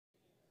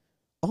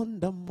on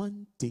the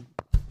mountain,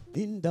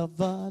 in the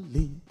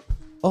valley,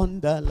 on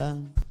the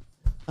land,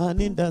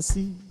 and in the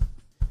sea.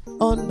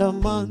 On the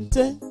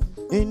mountain,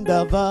 in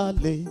the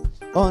valley,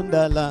 on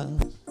the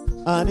land,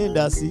 and in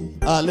the sea.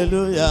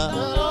 Hallelujah.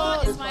 The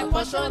Lord is my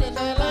portion in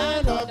the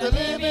land of the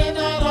living.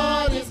 The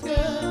Lord is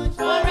good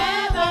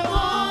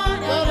forevermore.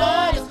 The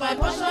Lord is my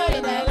portion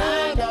in the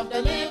land of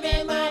the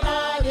living. The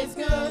Lord is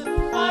good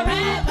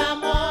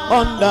forevermore.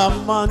 On the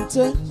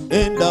mountain,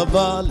 in the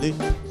valley,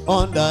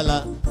 on the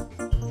land,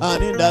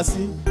 and in the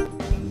sea.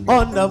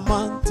 On the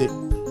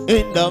mountain,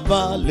 in the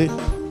valley,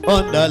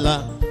 on the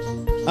land,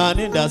 and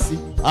in the sea.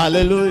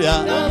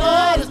 Hallelujah. The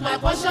Lord is my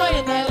portion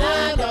in the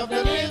land of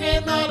the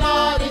living. The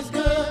Lord is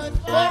good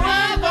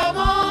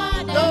forevermore.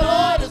 The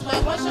Lord is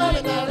my portion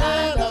in the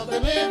land of the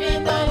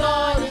living. The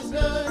Lord is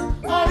good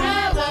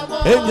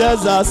forevermore.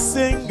 Angels are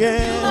singing.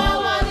 You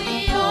are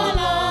worthy, O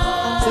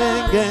Lord.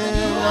 Singing.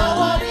 You are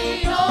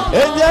worthy, O Lord.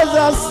 Angels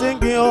are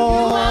singing. You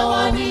are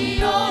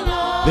worthy, O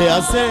Lord. They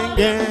are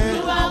singing.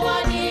 You are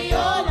worthy, O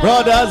Lord.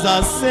 Brothers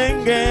are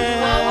singing.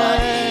 You are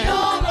worthy, O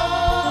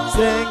Lord.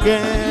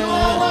 Singing. You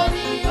are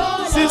worthy, O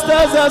Lord.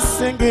 Sisters are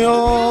singing. Oh,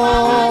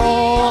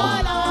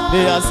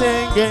 they are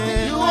singing.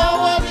 You are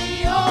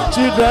worthy, O Lord.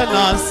 Children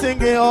are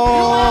singing. Oh,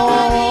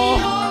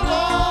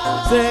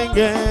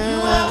 singing.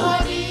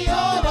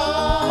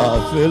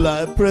 I feel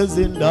like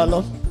praising the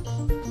Lord.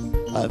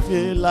 I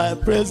feel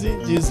like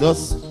praising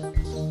Jesus.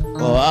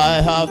 For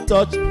I have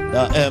touched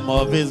the hem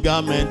of his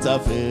garment. I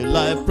feel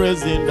like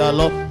praising the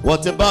Lord.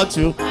 What about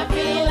you? I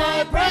feel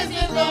like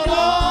praising the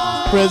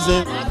Lord. Praise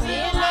him. I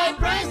feel like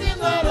praising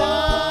the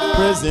Lord.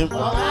 Praise him. For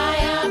I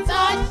have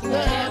touched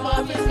the hem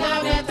of his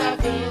garment. I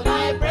feel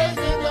like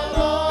praising the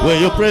Lord. Will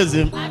you praise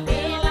him? I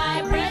feel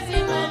like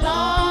praising the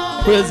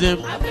Lord. Praise him.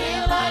 I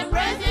feel like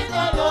praising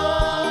the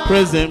Lord.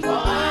 Praise him. For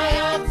I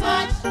have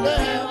touched the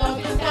hem of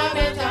his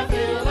garment. I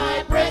feel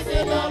like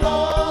praising the Lord.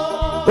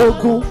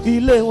 Ogun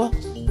ilé wa,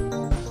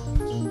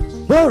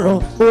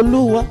 bọ̀rọ̀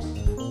Olúwa,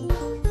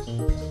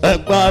 ẹ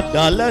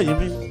padà lẹ́yìn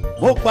mi,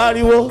 mo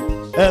pariwo,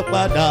 ẹ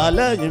padà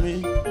lẹ́yìn mi,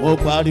 mo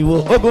pariwo.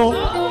 Ogun.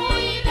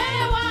 ilé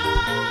wa,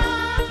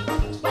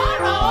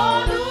 bọ̀rọ̀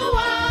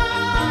Olúwa,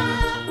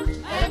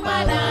 ẹ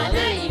padà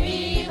lẹ́yìn mi,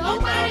 mo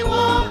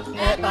pariwo,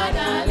 ẹ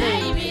padà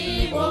lẹ́yìn mi,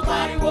 mo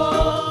pariwo.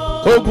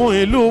 Ogun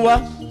ìlú wa,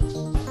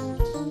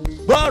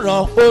 bọ̀rọ̀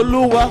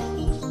Olúwa,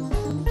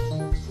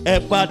 ẹ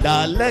padà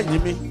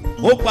lẹ́yìn mi,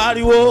 mo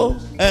pariwo,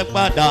 ẹ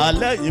padà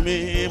lẹ́yìn mi,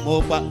 mo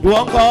pariwo. Ìwọ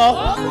ńkọ́?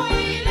 Ogun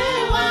ilé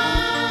wa,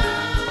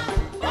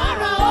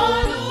 bọ̀rọ̀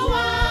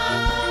Olúwa,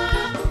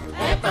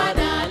 ẹ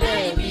padà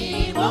lẹ́yìn mi,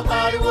 mo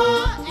pariwo,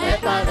 ẹ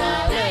padà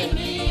lẹ́yìn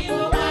mi, mo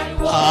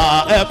pariwo.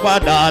 Ẹ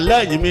padà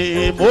lẹ́yìn mi,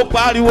 mo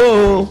pariwo,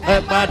 ẹ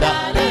padà.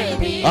 lẹ́yìn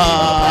mi,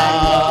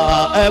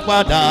 Ẹ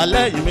padà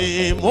lẹ́yìn mi,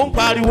 mo ń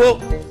pariwo.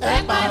 ẹ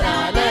padà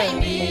lẹ́yìn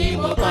mi,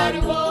 mo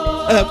pariwo.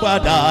 Ẹ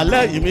padà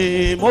lẹ́yìn mi,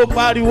 mo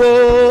pariwo.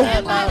 Ẹ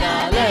padà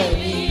lẹ́yìn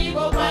mi,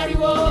 mo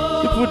pariwo.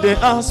 People they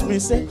ask me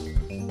say,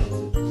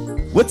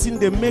 wetin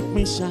dey make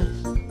me shine?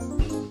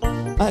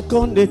 I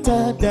come dey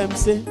tell them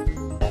say,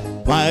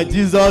 my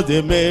Jesus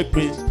dey make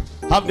me.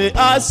 Have they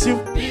asked you?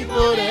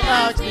 People they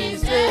ask me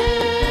say,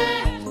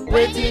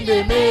 wetin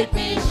dey make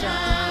me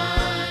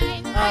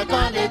shine? I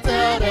come dey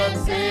tell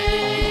them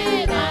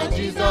say, na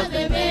Jesus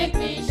dey make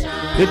me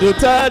shine. Did you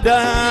tell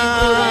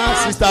them,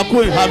 Sister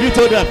Queen? Have you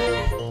told them?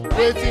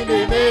 Wetin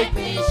dey make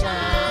me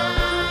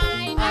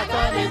shine? I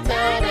come dey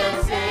tell them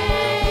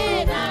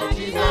say, na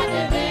Jesus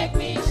dey make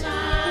me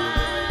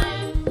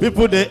shine.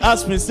 People they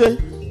ask me say,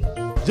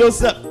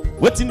 Joseph,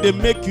 wetin dey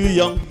make you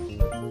young?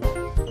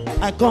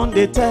 I come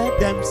dey tell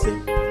them say,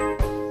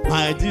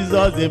 my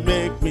Jesus dey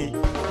make me.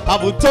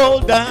 Have you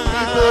told them?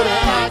 People they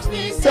ask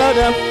me say, Tell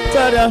them,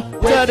 tell them,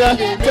 tell them,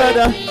 tell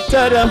them,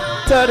 tell them,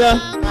 tell them.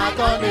 I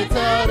come dey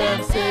tell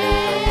them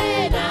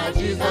say, na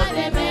Jesus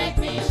dey make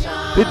me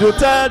shine. Did you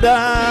tell them?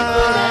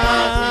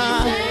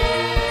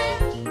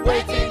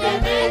 Wetin dey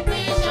make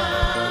me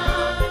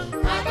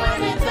shine? I come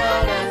dey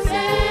tell them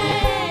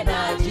say, na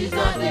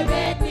Jesus dey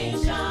make me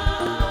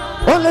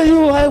shine. Only you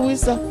I will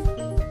serve.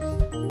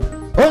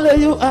 Only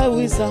you I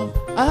will serve.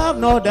 I have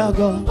no other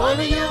God.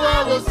 Only you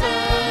I will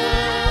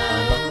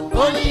serve.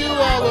 Only you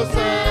I will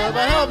serve. I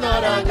have no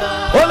other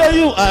God. Only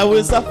you I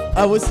will serve.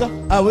 I will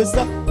serve. I will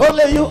serve.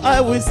 Only you I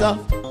will serve.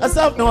 I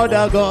serve no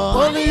other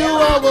God. Only you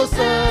I will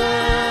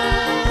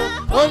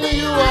serve. Only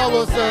you I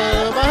will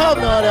serve. I have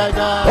no other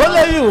God.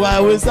 Only you I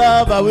will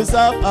serve. I will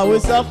serve. I will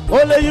serve.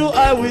 Only you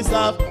I will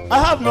serve. I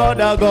have no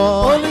other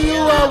God. Only you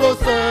I will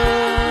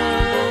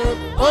serve.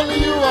 Only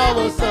you I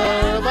will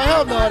serve. I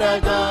have no other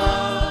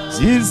God.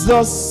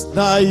 Jesus,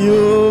 now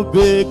you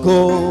be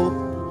cool.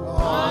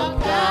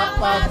 Ọ̀gá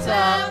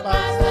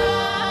pátápátá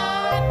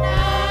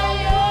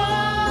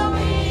láyọ̀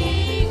mi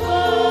kò.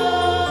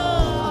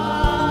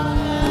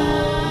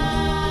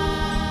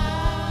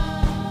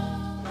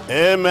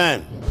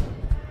 Amen.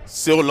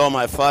 Say, oh Lord,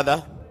 my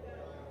Father,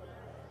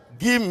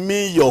 give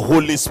me your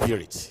Holy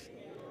Spirit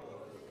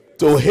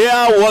to hear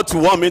what you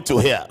want me to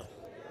hear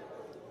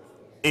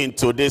in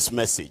today's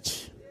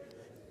message.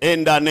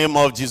 In the name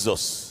of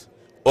Jesus.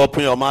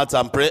 Open your mouth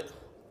and pray.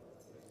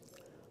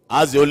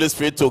 Ask the Holy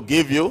Spirit to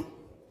give you.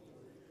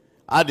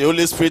 Ask the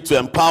Holy Spirit to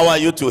empower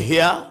you to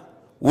hear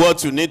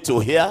what you need to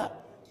hear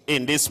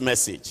in this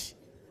message.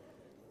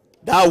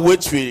 That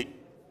which will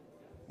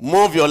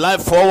move your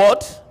life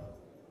forward,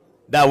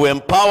 that will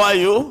empower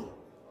you,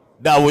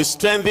 that will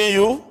strengthen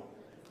you,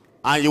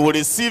 and you will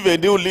receive a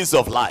new lease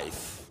of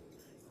life.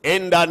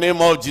 In the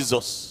name of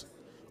Jesus.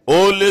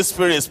 Holy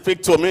Spirit,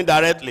 speak to me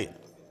directly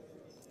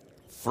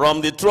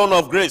from the throne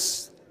of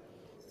grace.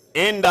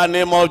 In the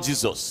name of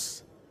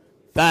Jesus.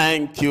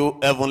 Thank you,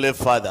 Heavenly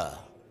Father.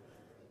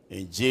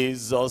 In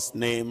Jesus'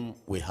 name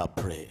we have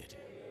prayed.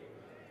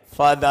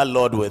 Father,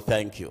 Lord, we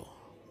thank you.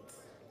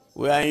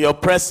 We are in your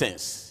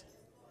presence.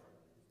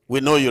 We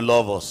know you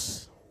love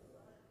us.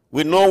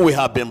 We know we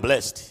have been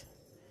blessed.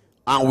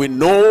 And we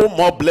know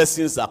more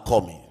blessings are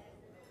coming.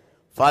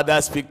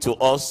 Father, speak to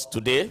us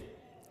today.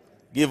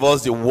 Give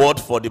us the word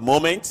for the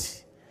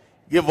moment.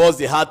 Give us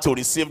the heart to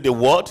receive the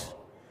word.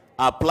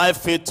 Apply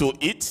faith to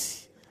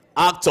it.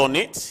 Act on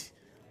it.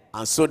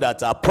 And so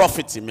that our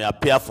prophecy may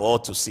appear for all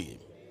to see.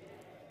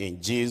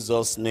 In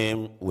Jesus'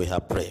 name we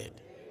have prayed.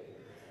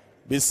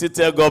 Be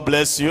seated. God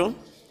bless you.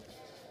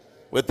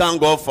 We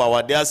thank God for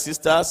our dear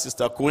sister,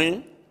 Sister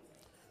Queen,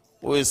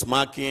 who is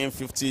marking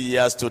 50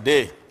 years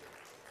today.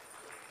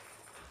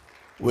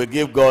 We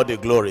give God the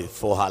glory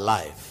for her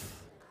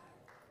life.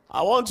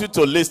 I want you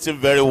to listen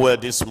very well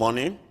this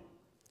morning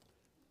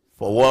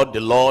for what the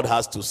Lord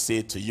has to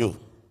say to you.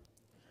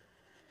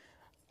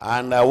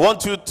 And I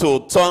want you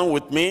to turn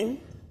with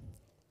me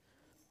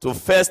to 1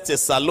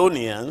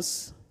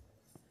 Thessalonians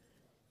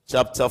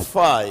chapter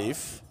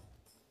 5,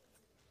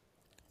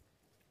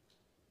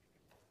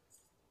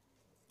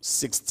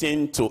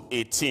 16 to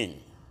 18.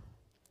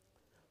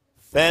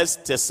 1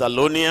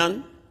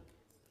 Thessalonians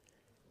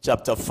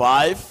chapter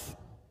 5,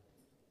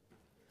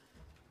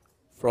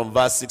 from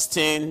verse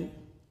 16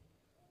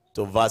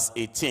 to verse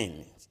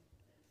 18.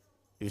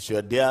 If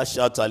you're there,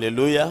 shout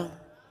hallelujah.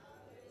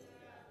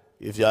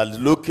 If you are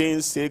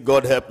looking, say,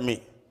 God help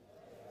me.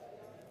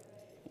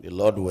 The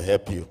Lord will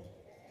help you.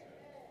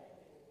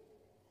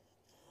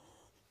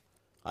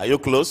 Are you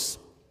close?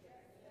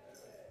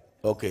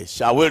 Okay,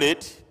 shall we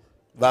read?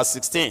 Verse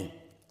 16.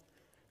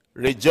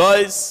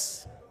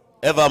 Rejoice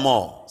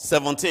evermore.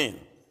 17.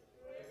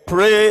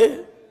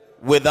 Pray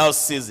without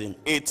ceasing.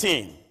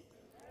 18.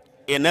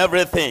 In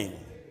everything,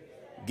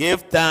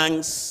 give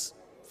thanks,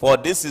 for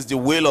this is the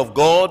will of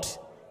God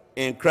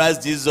in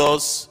Christ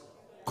Jesus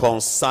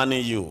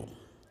concerning you.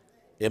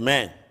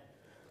 Amen.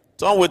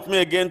 Turn with me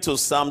again to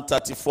Psalm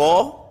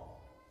 34.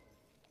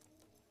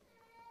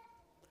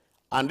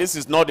 And this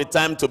is not the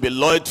time to be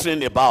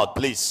loitering about,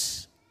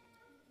 please.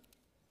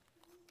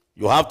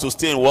 You have to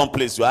stay in one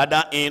place. You're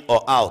either in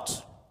or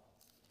out.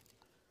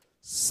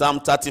 Psalm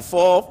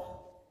 34,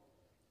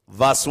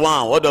 verse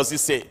 1. What does it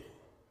say?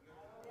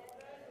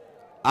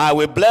 I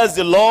will bless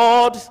the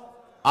Lord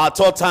at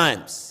all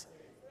times.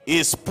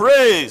 His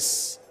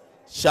praise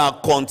shall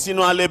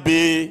continually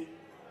be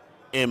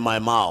in my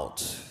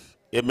mouth.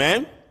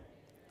 Amen.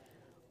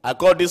 I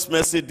call this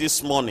message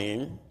this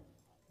morning,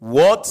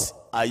 what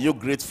are you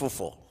grateful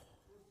for?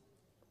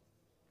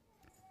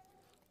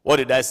 What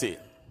did I say?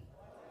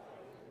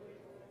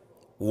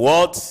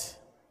 What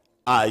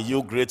are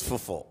you grateful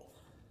for?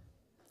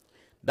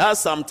 That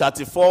Psalm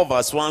 34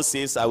 verse 1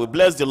 says, I will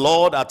bless the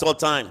Lord at all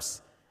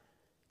times,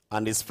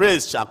 and his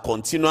praise shall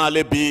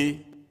continually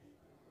be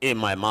in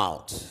my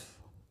mouth.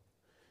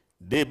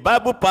 The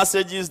Bible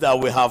passages that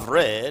we have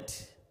read,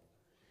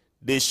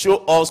 they show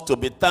us to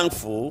be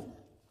thankful,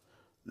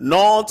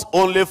 not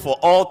only for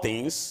all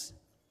things,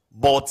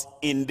 but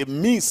in the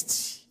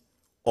midst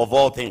of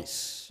all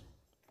things.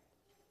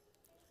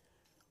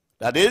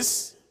 That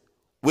is,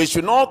 we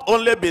should not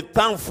only be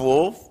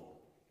thankful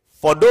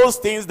for those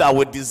things that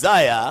we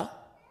desire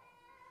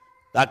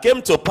that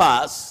came to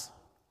pass,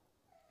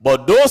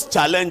 but those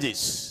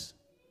challenges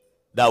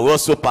that we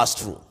also pass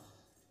through.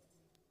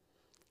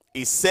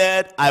 He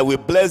said, I will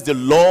bless the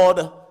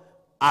Lord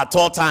at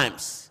all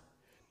times.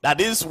 That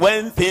is,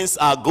 when things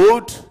are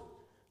good,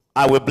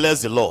 I will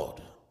bless the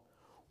Lord.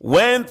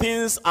 When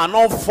things are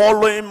not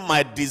following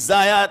my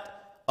desired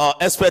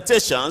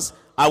expectations,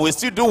 I will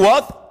still do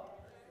what?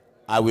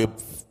 I will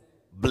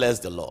bless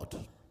the Lord.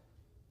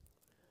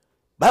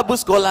 Bible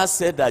scholars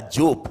said that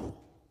Job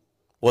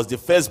was the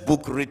first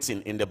book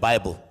written in the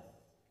Bible.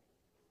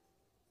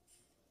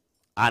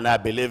 And I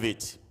believe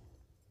it.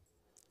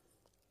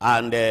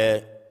 And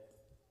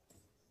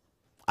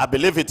I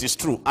believe it is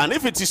true. And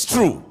if it is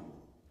true,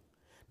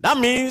 that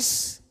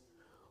means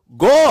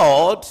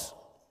God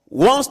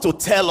wants to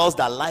tell us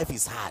that life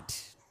is hard.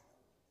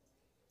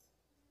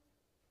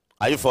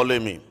 Are you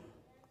following me?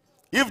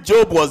 If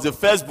Job was the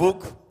first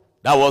book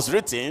that was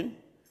written,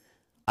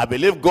 I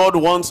believe God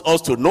wants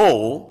us to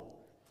know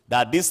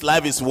that this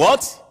life is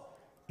what?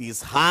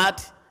 Is hard,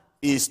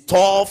 is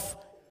tough,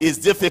 is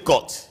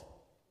difficult.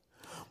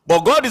 But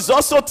God is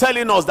also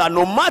telling us that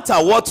no matter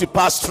what we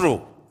pass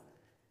through,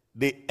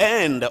 the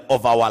end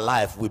of our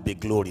life will be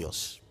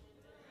glorious.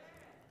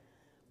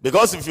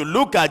 Because if you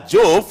look at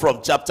Job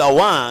from chapter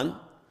 1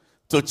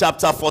 to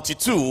chapter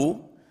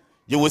 42,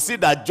 you will see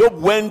that Job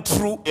went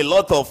through a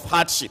lot of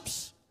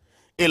hardships,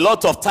 a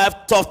lot of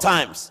tough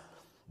times.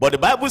 But the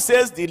Bible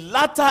says the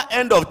latter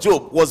end of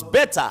Job was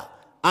better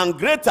and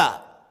greater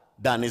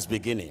than his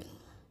beginning.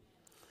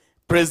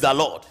 Praise the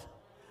Lord.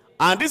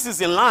 And this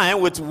is in line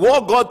with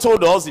what God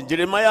told us in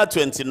Jeremiah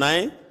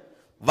 29,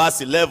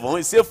 verse 11.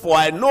 He said, "For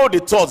I know the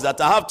thoughts that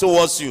I have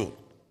towards you,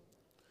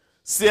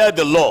 saith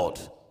the Lord,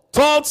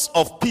 thoughts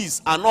of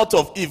peace and not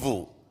of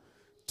evil,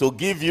 to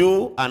give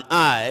you an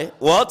eye,"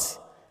 what?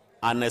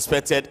 "An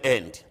expected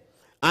end."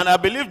 And I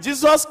believe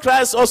Jesus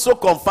Christ also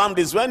confirmed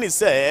this when he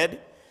said,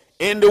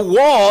 "In the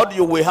world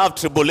you will have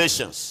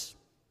tribulations."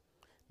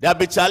 There will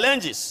be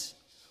challenges.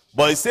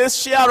 But he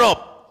says, cheer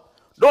up.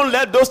 Don't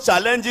let those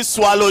challenges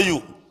swallow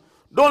you.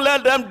 Don't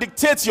let them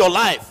dictate your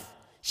life.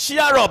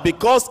 Cheer up,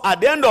 because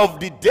at the end of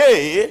the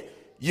day,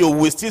 you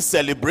will still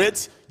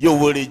celebrate. You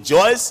will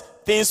rejoice.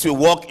 Things will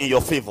work in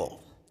your favor.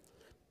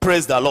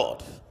 Praise the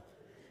Lord.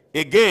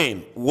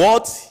 Again,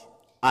 what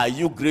are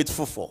you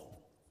grateful for?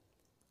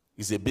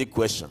 It's a big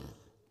question.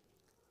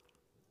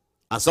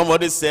 And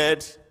somebody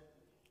said,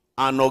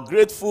 an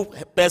ungrateful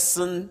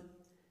person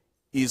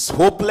is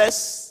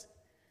hopeless,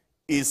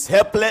 is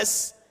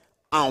helpless,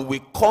 and will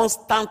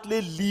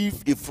constantly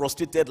live a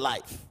frustrated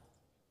life.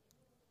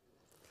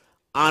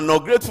 An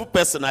ungrateful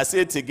person, I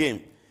say it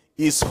again,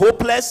 is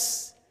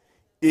hopeless,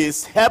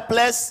 is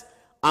helpless,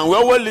 and will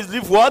always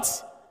live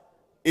what?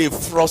 A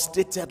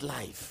frustrated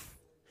life.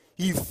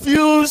 He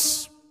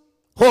feels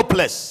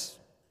hopeless.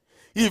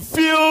 He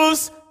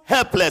feels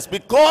helpless,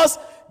 because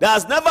there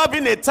has never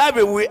been a time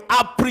when we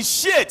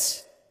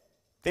appreciate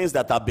things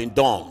that have been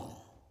done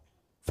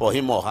for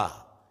him or her.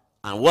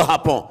 And what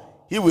happened?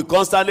 He will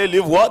constantly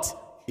live what?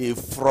 A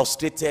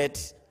frustrated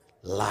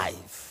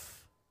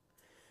life.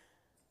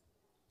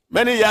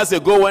 Many years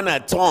ago, when I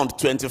turned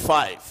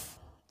 25,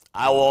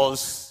 I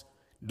was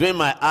doing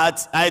my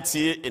IT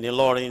in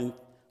Ilorin,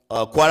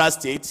 Kwara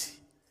State,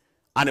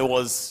 and it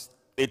was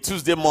a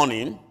Tuesday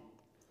morning.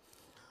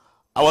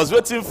 I was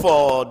waiting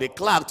for the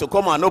clerk to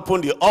come and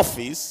open the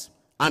office,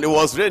 and it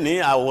was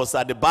raining. I was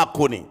at the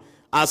balcony,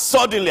 and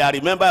suddenly I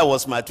remember it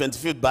was my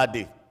 25th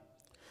birthday.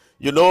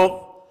 You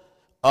know,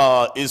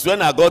 it's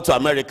when I got to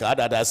America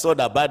that I saw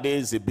that birthday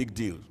is a big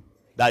deal.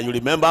 That you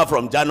remember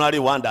from January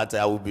 1 that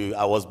I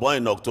was born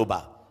in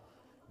October.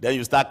 Then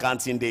you start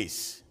counting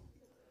days.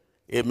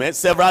 Amen.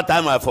 Several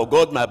times I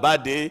forgot my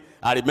birthday.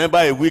 I remember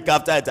a week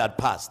after it had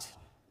passed.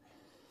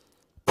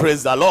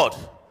 Praise the Lord.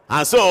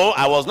 And so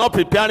I was not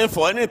preparing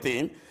for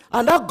anything.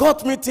 And that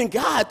got me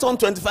thinking, I turned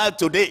 25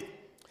 today.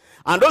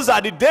 And those are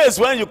the days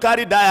when you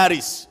carry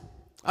diaries.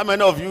 How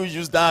many of you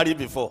used diary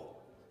before?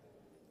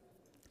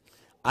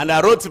 And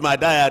I wrote in my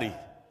diary,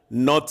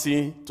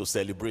 nothing to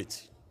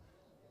celebrate.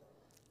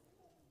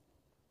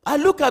 I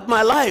look at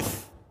my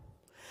life.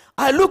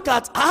 I look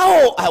at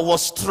how I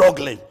was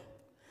struggling.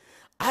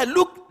 I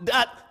look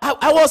at,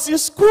 I was in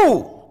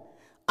school,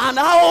 and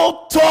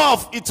how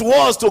tough it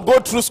was to go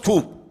through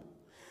school.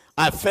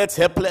 I felt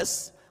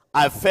helpless.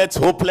 I felt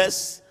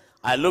hopeless.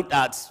 I looked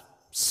at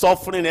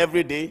suffering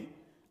every day.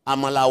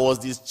 Amala was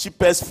the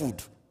cheapest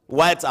food.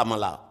 White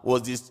amala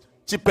was the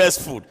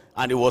cheapest food,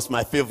 and it was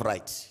my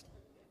favorite.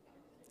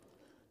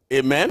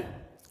 Amen.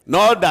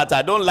 Not that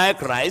I don't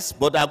like rice,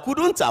 but I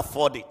couldn't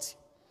afford it.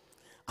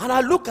 And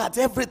I look at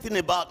everything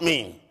about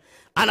me,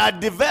 and I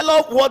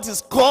develop what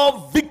is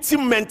called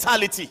victim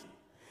mentality.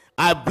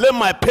 I blame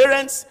my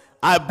parents.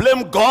 I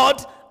blame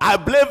God. I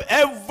blame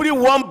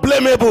everyone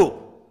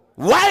blamable.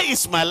 Why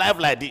is my life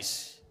like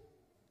this?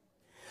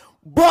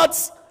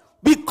 But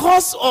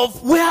because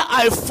of where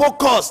I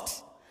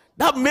focused,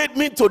 that made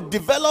me to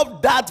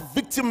develop that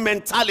victim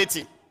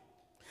mentality.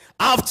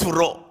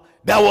 After all,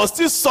 there was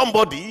still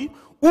somebody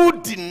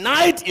who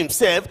denied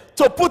himself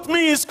to put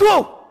me in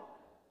school.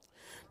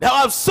 There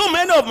are so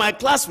many of my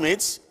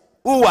classmates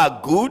who were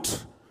good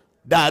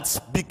that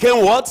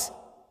became what?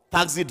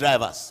 Taxi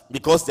drivers,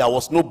 because there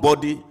was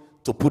nobody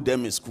to put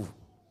them in school.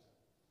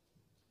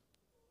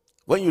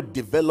 When you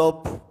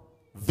develop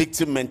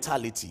victim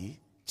mentality,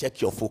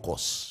 check your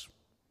focus.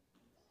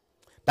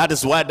 That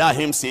is why that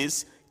hymn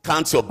says,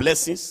 count your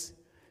blessings,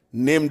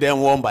 name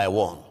them one by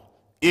one.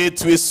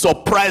 It will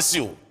surprise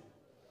you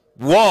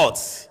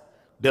what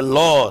the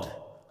Lord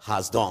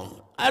has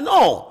done. I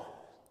know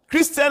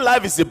Christian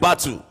life is a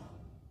battle.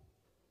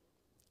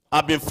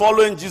 I've been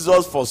following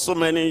Jesus for so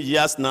many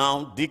years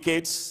now,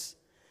 decades.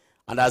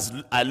 And as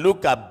I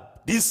look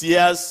at these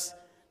years,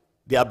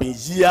 there have been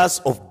years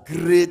of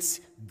great,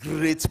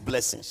 great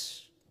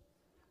blessings.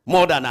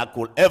 More than I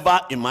could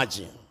ever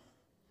imagine.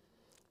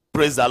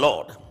 Praise the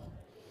Lord.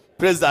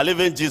 Praise the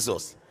living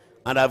Jesus.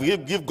 And I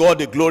give God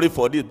the glory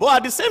for this. But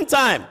at the same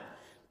time,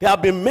 there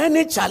have been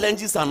many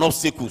challenges and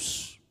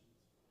obstacles.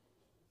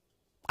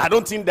 I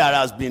don't think there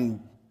has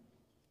been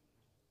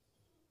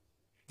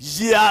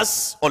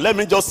years, or let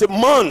me just say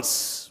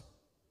months,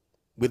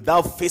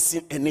 without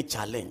facing any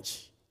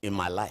challenge in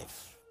my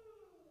life.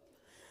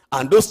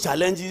 And those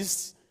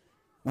challenges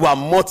were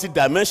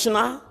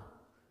multidimensional.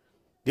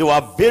 They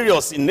were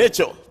various in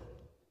nature.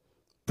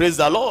 Praise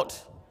the Lord.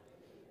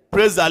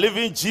 Praise the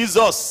living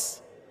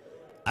Jesus.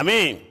 I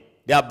mean,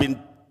 there have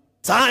been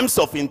times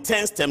of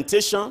intense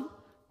temptation,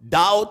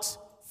 doubt,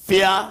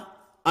 fear,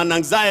 and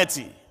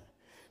anxiety.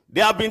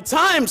 There have been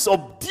times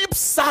of deep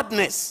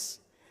sadness,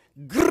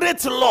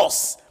 great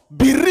loss,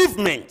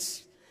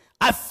 bereavement.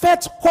 I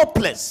felt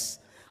hopeless.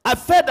 I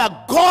felt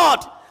that,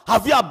 God,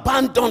 have you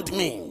abandoned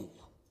me?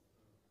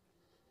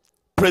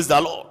 Praise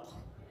the Lord.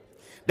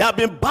 There have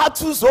been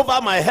battles over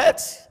my head,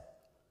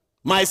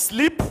 my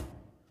sleep,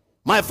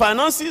 my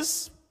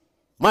finances,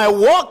 my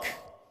work,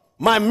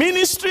 my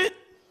ministry,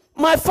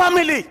 my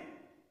family.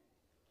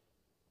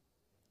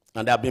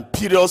 And there have been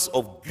periods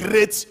of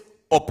great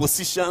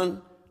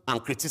opposition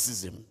and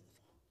criticism.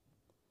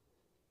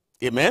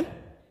 Amen?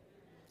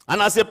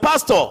 And as a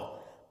pastor,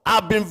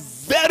 I've been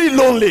very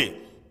lonely.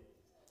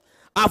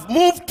 I've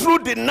moved through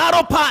the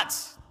narrow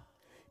path.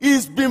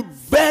 It's been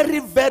very,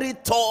 very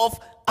tough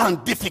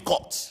and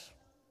difficult.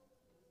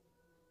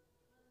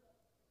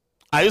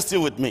 Are you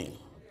still with me?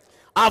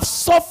 I've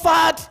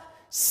suffered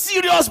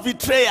serious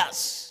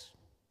betrayals.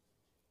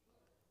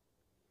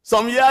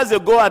 Some years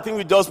ago, I think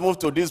we just moved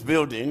to this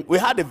building. We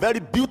had a very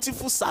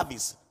beautiful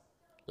service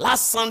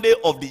last Sunday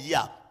of the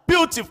year.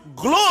 Beautiful,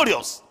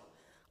 glorious.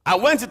 I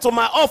went into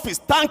my office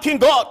thanking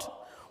God.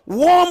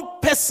 One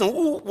person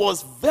who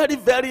was very,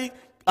 very,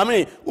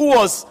 who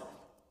was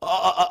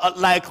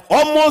like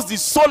almost the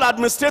sole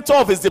administrator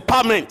of his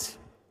department,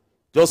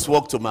 just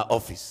walked to my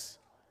office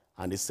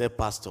and he said,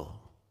 Pastor,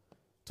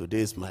 today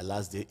is my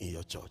last day in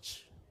your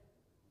church.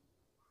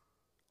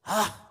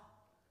 I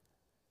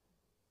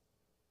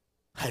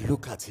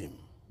look at him.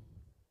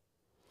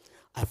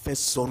 I felt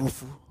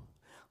sorrowful.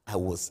 I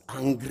was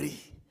angry.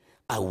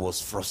 I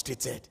was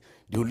frustrated.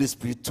 The Holy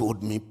Spirit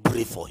told me,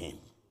 pray for him.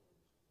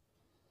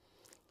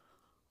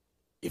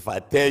 If I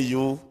tell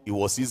you it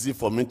was easy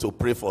for me to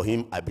pray for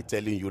him, I'll be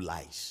telling you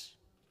lies.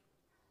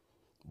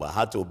 But I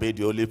had to obey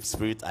the Holy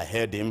Spirit. I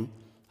heard him.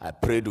 I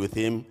prayed with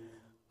him.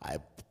 I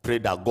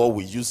prayed that God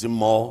will use him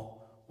more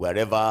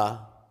wherever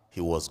he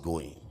was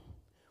going.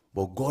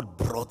 But God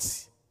brought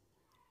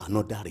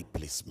another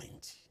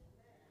replacement.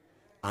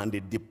 And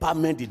the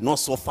department did not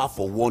suffer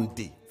for one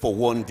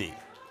day.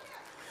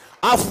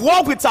 I've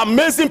worked with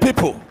amazing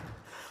people.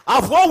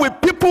 I've worked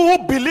with people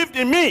who believed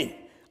in me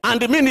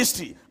and the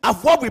ministry.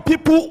 I've worked with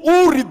people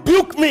who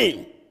rebuke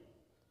me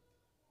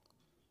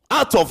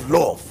out of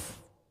love,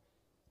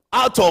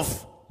 out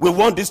of we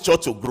want this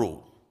church to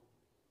grow.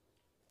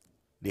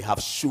 They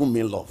have shown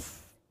me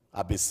love.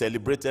 I've been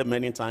celebrated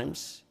many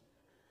times.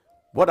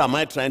 What am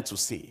I trying to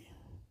say?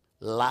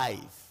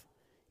 Life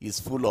is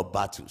full of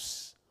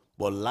battles,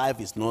 but life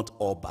is not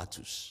all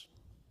battles.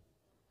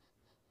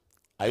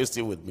 Are you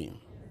still with me?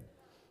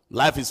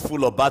 Life is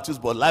full of battles,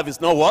 but life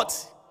is not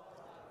what?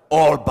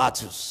 All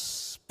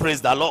battles.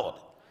 Praise the Lord.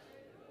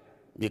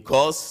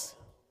 Because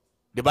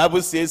the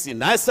Bible says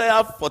in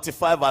Isaiah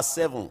 45 verse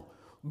 7,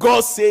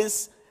 God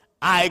says,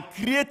 I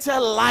created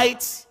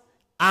light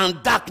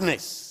and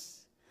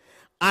darkness.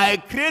 I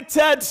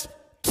created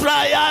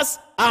trials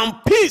and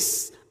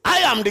peace. I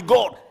am the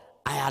God.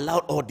 I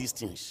allowed all these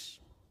things.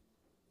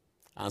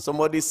 And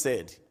somebody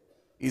said,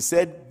 he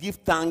said, give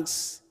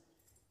thanks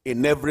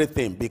in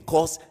everything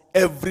because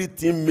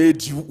everything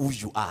made you who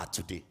you are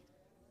today.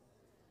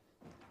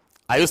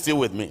 Are you still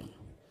with me?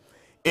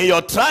 In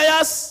your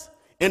trials,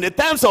 in the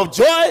times of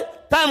joy,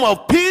 time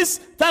of peace,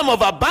 time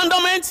of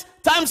abandonment,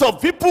 times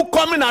of people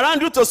coming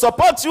around you to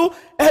support you,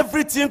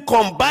 everything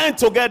combined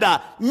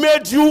together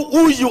made you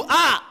who you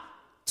are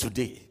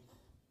today.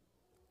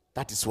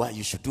 That is why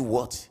you should do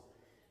what?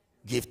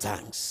 Give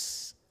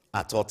thanks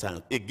at all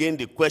times. Again,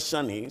 the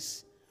question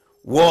is,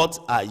 what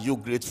are you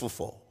grateful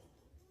for?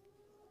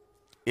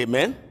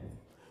 Amen?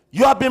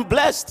 You have been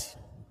blessed.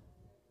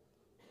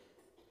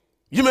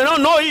 You may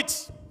not know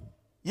it.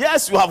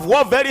 Yes, you have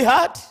worked very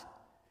hard.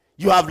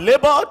 You have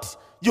labored.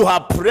 You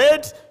have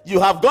prayed. You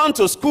have gone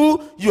to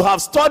school. You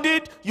have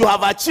studied. You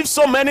have achieved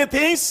so many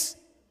things.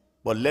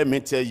 But let me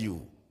tell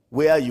you,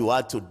 where you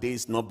are today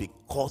is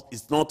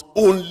not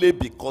only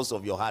because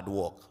of your hard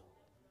work.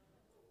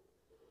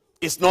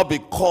 It's not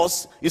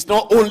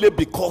only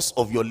because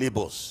of your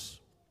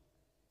labors.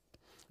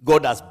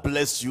 God has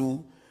blessed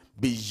you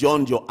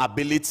beyond your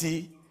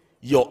ability,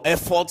 your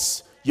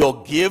efforts,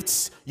 your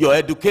gifts, your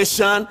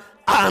education,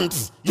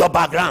 and your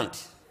background.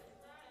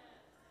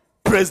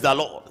 Praise the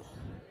Lord.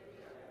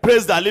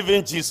 Praise the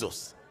living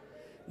Jesus.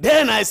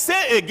 Then I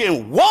say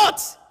again,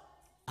 what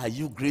are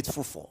you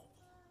grateful for?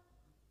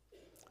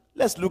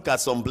 Let's look at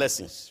some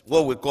blessings,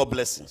 what we call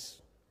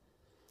blessings.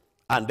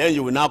 And then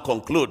you will now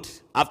conclude,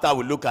 after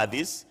we look at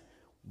this,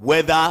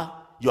 whether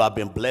you have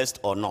been blessed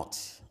or not.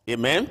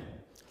 Amen?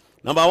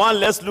 Number one,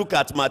 let's look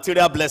at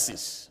material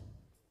blessings.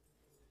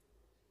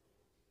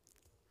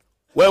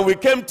 When we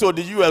came to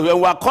the U.S., when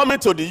we were coming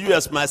to the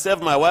U.S.,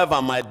 myself, my wife,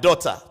 and my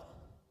daughter,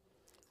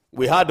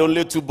 we had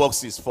only 2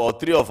 boxes for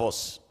 3 of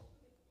us.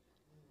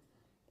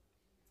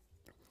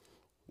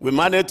 We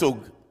managed to,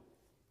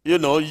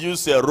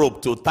 use a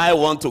rope to tie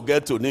one to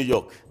get to New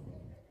York.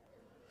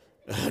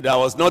 There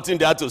was nothing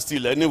there to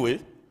steal anyway.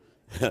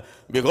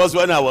 Because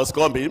when I was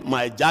coming,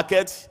 my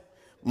jacket,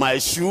 my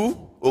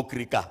shoe,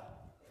 okrika.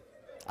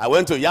 I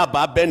went to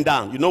Yaba, bend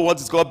down. You know what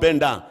is called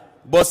bend down?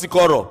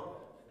 Bosikoro.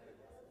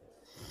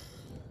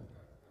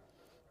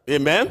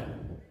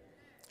 Amen.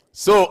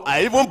 So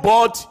I even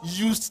bought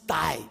used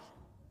tie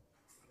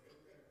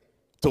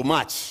to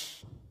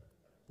match.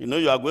 You know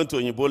you are going to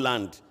Igbo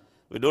land.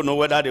 We don't know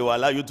whether they will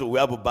allow you to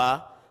wear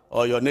buba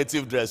or your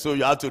native dress. So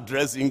you have to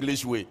dress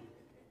English way.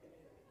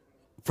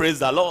 Praise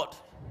the Lord.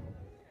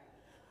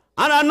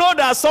 And I know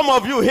that some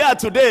of you here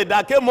today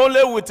that came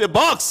only with a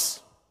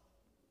box.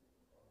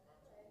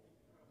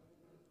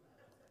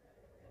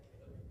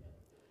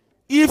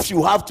 If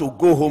you have to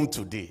go home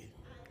today,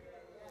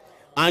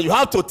 and you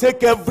have to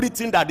take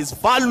everything that is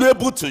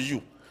valuable to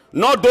you,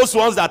 not those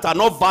ones that are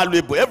not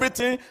valuable,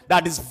 everything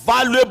that is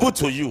valuable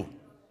to you.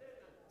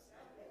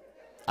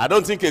 I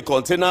don't think a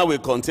container will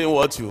contain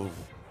what you...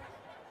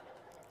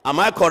 Am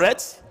I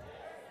correct?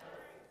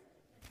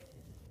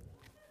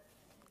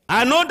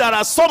 I know there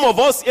are some of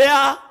us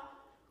here,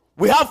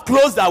 we have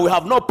clothes that we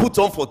have not put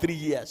on for 3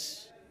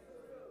 years.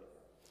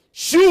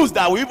 Shoes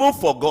that we even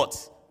forgot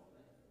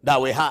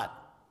that we had.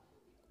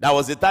 There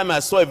was a time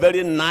I saw a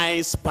very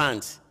nice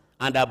pant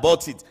and I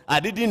bought it. I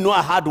didn't know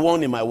I had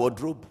one in my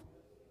wardrobe.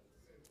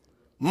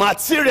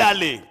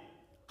 Materially,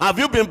 have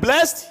you been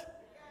blessed?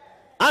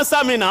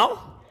 Answer me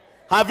now.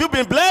 Have you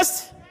been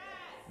blessed?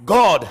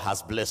 God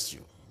has blessed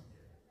you.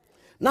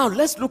 Now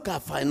let's look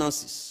at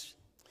finances.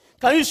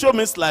 Can you show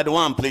me slide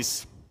 1,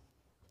 please?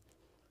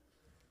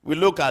 We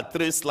look at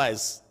 3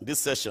 slides this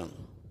session.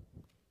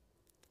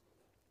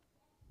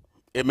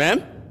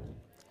 Amen?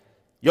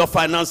 Your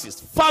finances.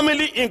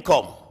 Family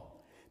income.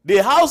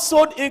 The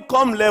household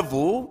income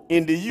level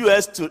in the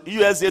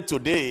USA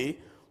today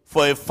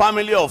for a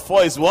family of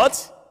 4 is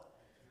what?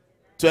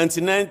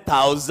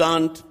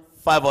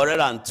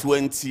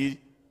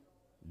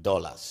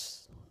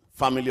 $29,520.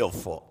 Family of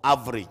 4.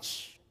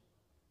 Average.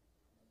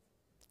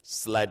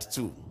 Slide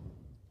 2.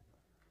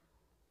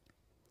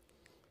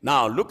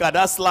 Now, look at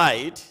that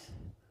slide.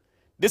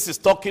 This is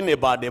talking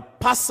about the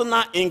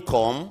personal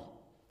income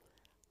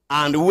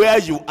and where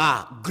you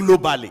are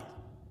globally.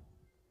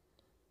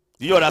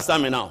 Do you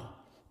understand me now?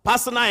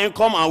 Personal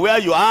income and where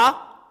you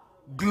are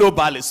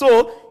globally.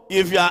 So,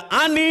 if you are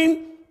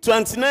earning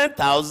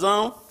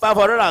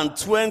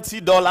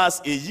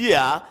 $29,520 a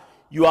year,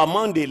 you are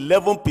among the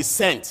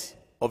 11%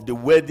 of the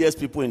wealthiest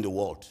people in the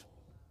world.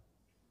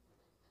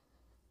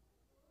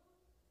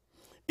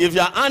 If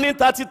you are earning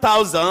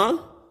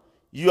 $30,000,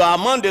 you are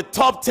among the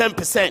top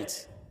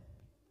 10%.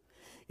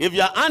 If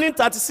you are earning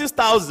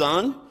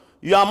 $36,000,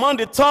 you are among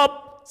the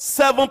top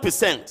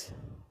 7%.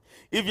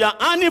 If you are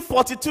earning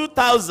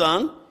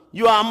 $42,000,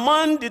 you are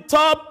among the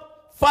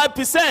top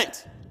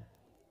 5%.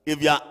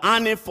 If you are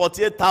earning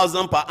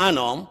 $48,000 per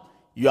annum,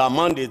 you are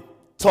among the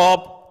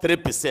top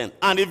 3%.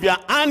 And if you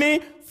are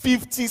earning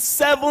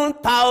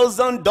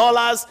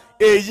 $57,000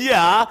 a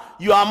year,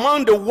 you are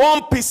among the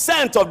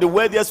 1% of the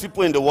wealthiest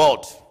people in the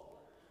world.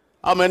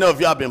 How many of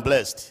you have been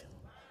blessed?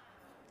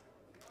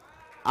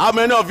 How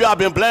many of you have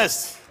been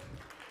blessed?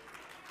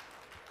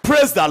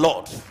 Praise the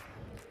Lord.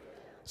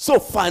 So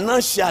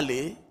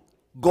financially,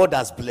 God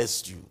has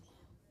blessed you.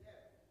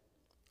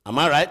 Am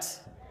I right?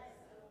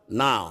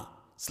 Now,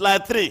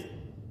 slide 3.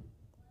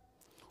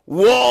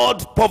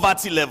 World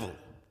poverty level.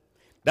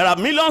 There are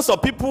millions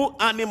of people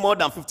earning more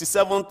than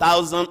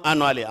 $57,000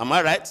 annually. Am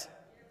I right?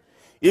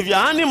 If you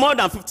are earning more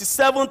than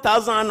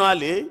 $57,000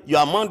 annually, you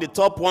are among the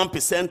top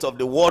 1% of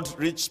the world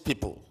rich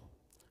people.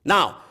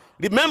 Now,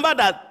 remember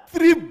that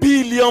 3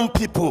 billion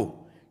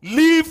people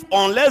live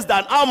on less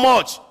than how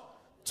much?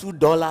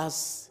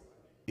 $2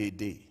 a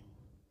day.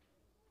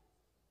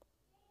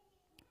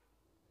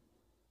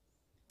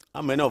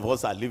 How many of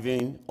us are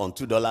living on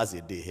 $2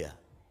 a day here?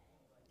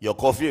 Your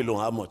coffee alone,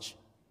 how much?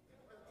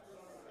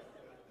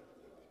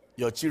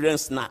 Your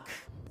children's snack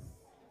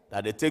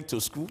that they take to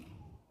school.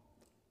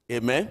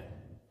 Amen.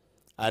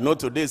 I know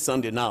today is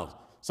Sunday now.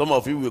 Some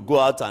of you will go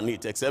out and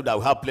eat, except that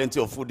we have plenty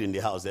of food in the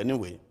house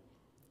anyway.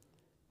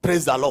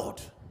 Praise the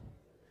Lord.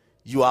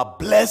 You are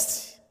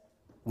blessed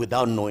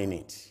without knowing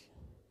it.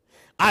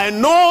 I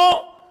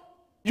know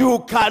you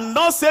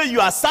cannot say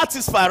you are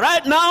satisfied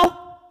right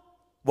now,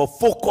 but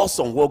focus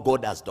on what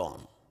God has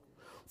done.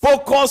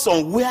 Focus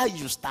on where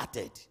you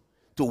started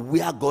to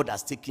where God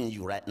has taken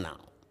you right now.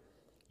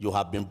 You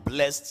have been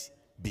blessed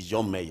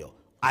beyond measure.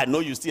 I know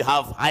you still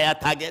have higher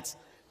targets.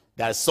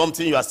 There is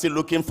something you are still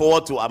looking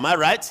forward to. Am I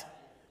right?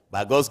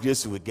 By God's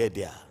grace, you will get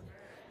there.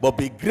 But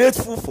be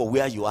grateful for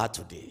where you are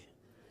today.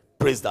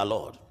 Praise the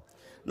Lord.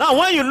 Now,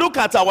 when you look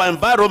at our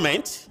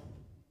environment,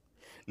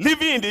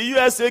 living in the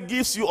USA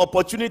gives you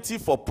opportunity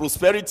for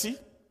prosperity,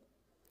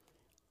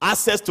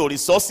 access to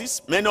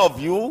resources. Many of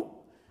you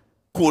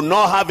could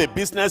not have a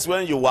business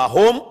when you were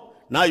home.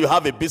 Now you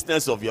have a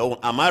business of your own.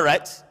 Am I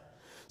right?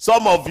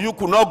 Some of you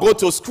could not go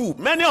to school.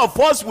 Many of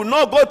us will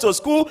not go to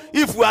school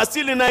if we are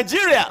still in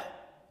Nigeria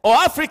or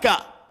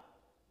Africa.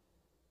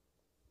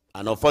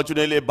 And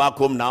unfortunately, back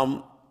home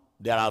now,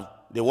 there are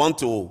they want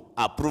to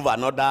approve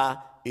another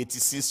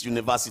 86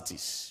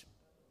 universities.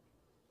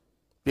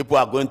 People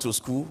are going to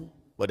school,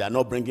 but they are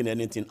not bringing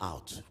anything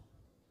out.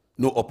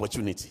 No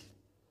opportunity.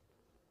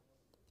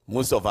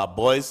 Most of our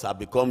boys have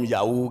become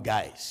Yahoo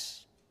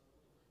guys,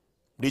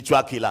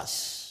 ritual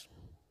killers.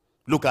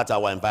 Look at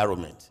our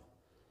environment.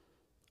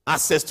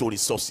 Access to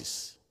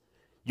resources.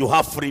 You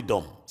have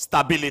freedom,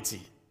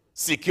 stability,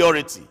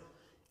 security,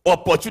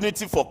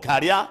 opportunity for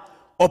career,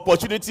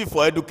 opportunity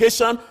for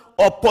education,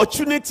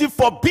 opportunity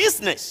for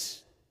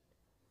business.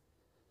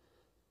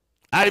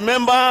 I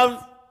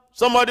remember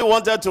somebody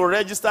wanted to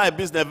register a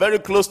business very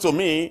close to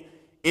me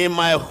in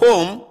my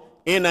home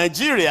in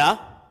Nigeria.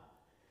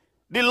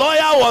 The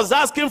lawyer was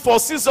asking for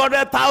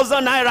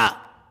 600,000 naira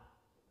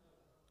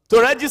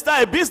to register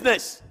a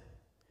business.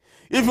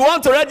 If you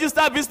want to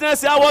register a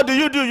business here, what do?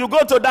 You go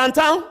to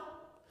downtown,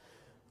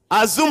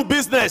 assume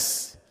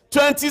business,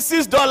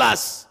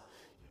 $26.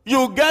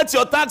 You get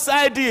your tax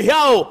ID here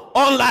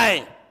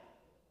online,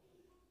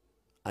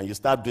 and you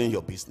start doing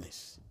your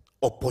business.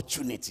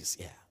 Opportunities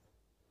here.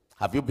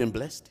 Have you been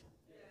blessed?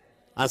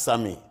 Answer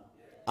me.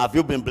 Have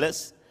you been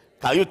blessed?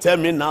 Can you tell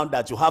me now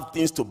that you have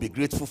things to be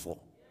grateful for?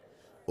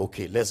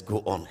 Okay, let's go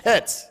on.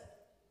 Health.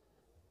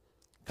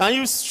 Can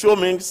you show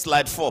me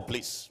slide 4,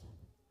 please?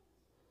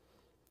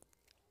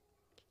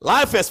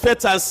 Life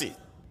expectancy.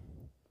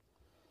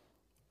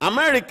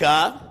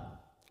 America,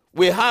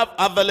 we have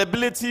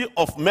availability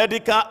of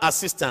medical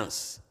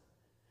assistance.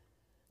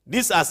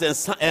 This has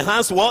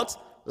enhanced what?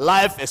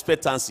 Life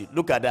expectancy.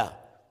 Look at that.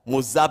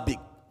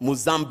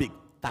 Mozambique,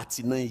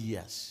 39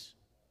 years.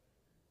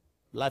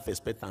 Life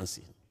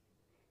expectancy.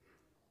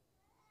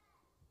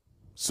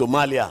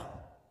 Somalia,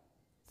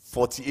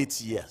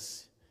 48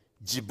 years.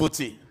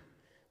 Djibouti,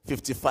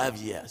 55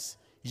 years.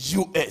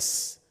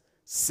 US,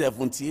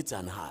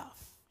 78.5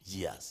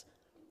 years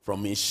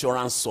from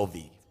insurance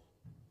survey.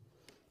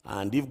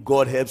 And if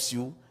God helps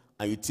you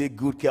and you take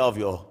good care of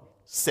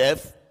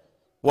yourself,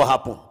 what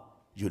happens?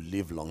 You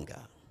live longer.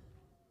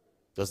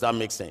 Does that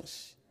make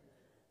sense?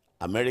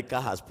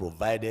 America has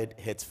provided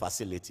health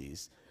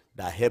facilities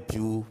that help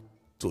you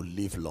to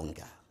live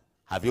longer.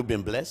 Have you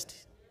been blessed?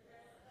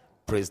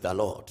 Praise the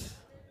Lord.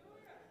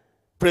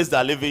 Praise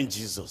the living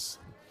Jesus.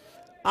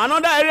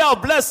 Another area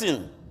of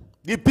blessing,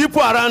 the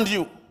people around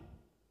you.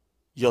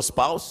 Your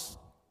spouse,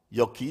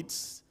 your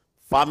kids,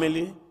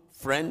 family,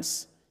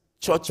 friends,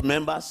 church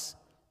members,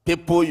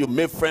 people you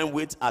make friends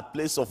with at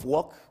place of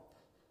work.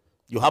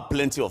 You have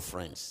plenty of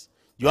friends.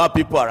 You have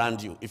people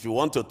around you. If you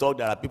want to talk,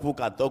 there are people who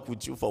can talk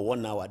with you for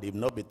 1 hour. They will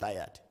not be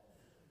tired.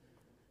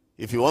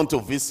 If you want to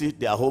visit,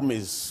 their home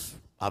is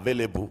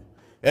available.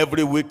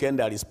 Every weekend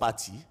there is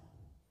party.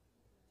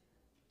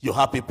 You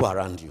have people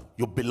around you.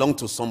 You belong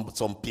to some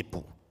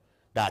people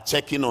that are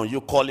checking on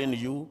you, calling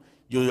you.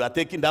 You are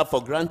taking that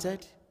for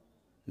granted?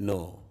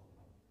 No.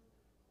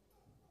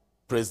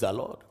 Praise the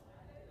Lord.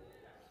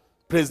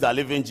 Praise the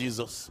living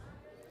Jesus.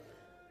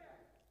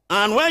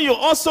 And when you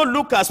also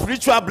look at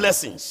spiritual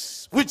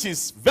blessings, which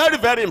is very,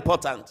 very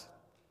important,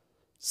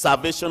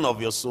 salvation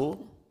of your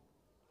soul,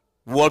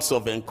 words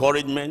of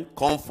encouragement,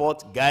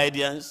 comfort,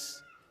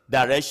 guidance,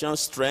 direction,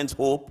 strength,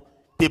 hope,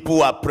 people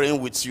who are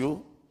praying with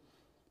you,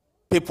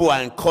 people who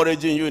are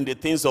encouraging you in the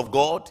things of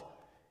God,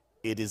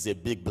 it is a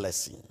big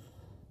blessing.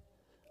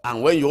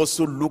 And when you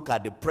also look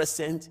at the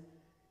present,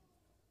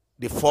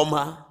 the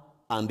former,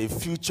 and the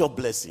future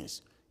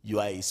blessings, you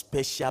are a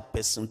special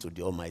person to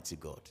the Almighty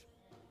God.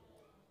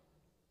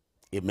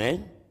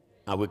 Amen?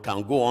 And we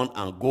can go on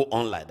and go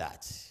on like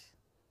that.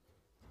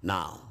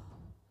 Now,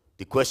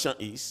 the question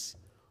is,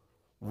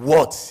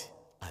 what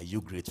are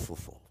you grateful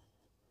for?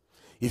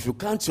 If you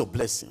count your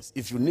blessings,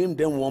 if you name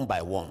them one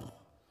by one,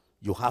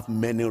 you have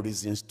many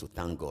reasons to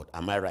thank God.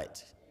 Am I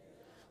right?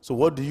 So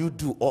what do you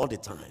do all the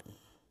time?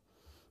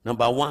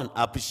 Number one,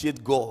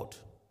 appreciate God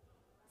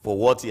for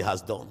what he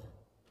has done.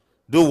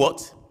 Do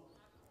what?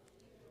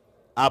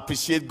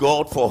 Appreciate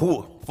God for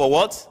who? For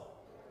what?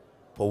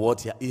 For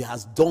what he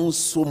has done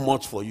so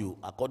much for you.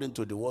 According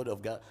to the word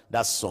of God,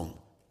 that song.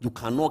 You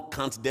cannot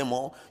count them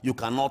all. You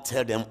cannot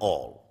tell them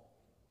all.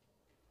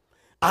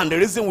 And the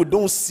reason we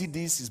don't see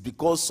this is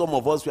because some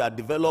of us, we have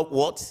developed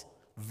what?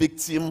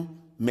 Victim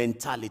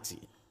mentality.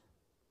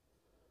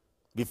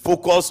 We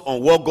focus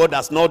on what God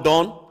has not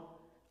done,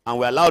 and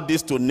we allow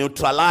this to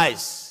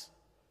neutralize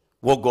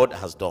what God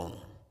has done.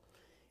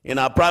 In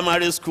our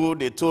primary school,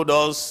 they told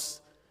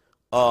us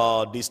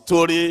the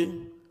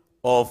story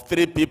of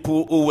 3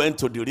 people who went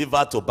to the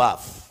river to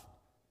bath.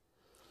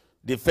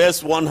 The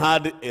first one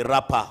had a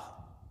wrapper.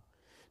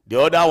 The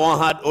other one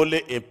had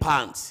only a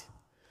pant.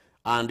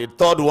 And the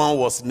third one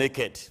was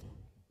naked.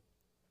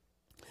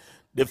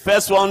 The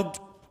first one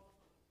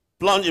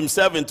plunged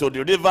himself into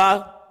the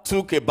river,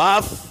 took a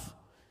bath,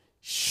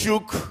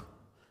 shook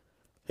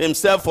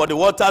himself for the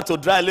water to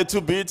dry a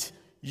little bit,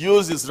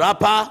 used his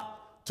wrapper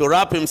to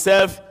wrap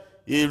himself.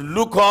 He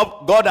looked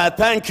up, God, I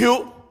thank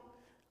you.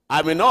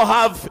 I may not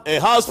have a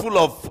house full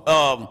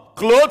of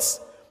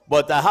clothes,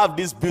 but I have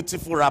this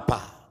beautiful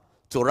wrapper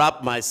to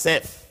wrap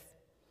myself.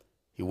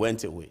 He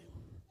went away.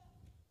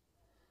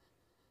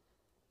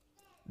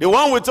 The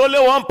one with only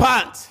one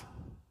pant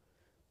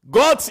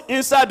got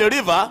inside the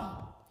river,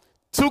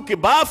 took a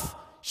bath,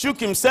 shook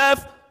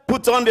himself,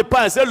 put on the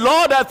pants, said,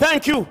 Lord, I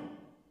thank you.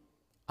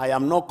 I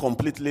am not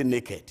completely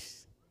naked.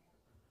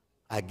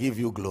 I give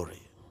you glory.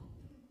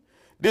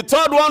 The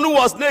third one who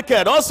was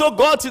naked also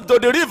got into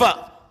the river,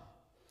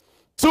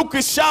 took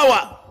a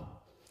shower,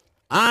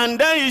 and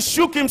then he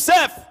shook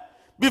himself.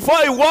 Before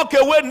he walked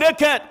away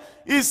naked,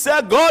 he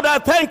said, God, I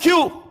thank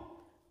you.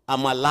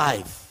 I'm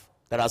alive.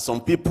 There are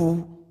some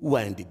people who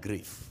are in the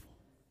grave.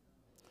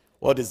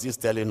 What is this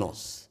telling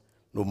us?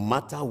 No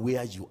matter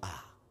where you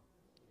are,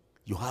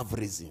 you have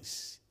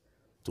reasons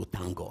to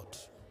thank God.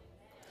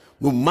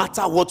 No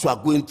matter what you are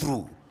going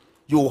through,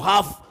 you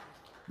have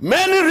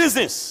many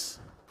reasons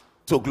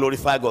to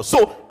glorify God.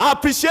 So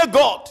appreciate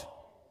God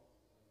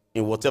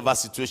in whatever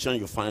situation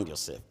you find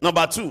yourself.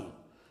 Number 2,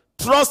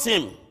 trust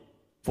him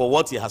for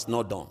what he has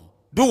not done.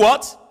 Do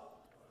what?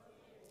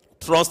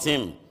 Trust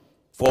him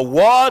for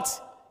what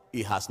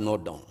he has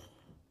not done.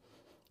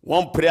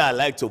 One prayer I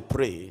like to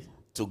pray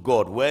to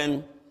God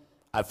when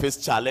I face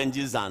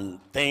challenges and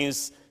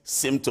things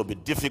seem to be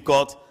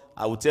difficult,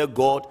 I will tell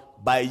God,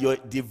 by your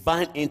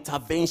divine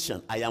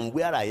intervention, I am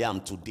where I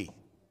am today.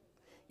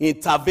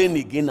 Intervene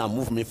again and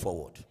move me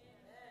forward.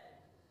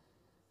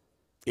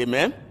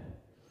 Amen?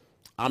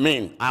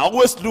 I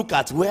always look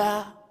at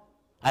where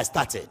I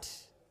started.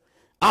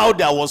 How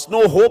there was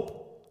no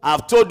hope.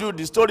 I've told you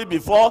the story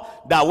before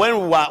that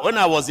when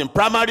I was in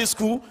primary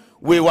school,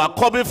 we were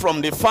coming from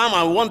the farm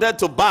and wanted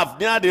to bath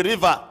near the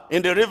river,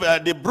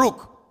 the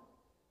brook.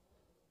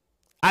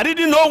 I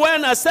didn't know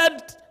when. I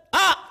said,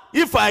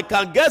 if I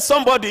can get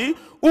somebody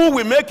who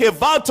will make a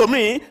vow to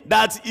me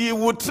that he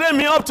will train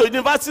me up to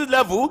university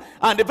level,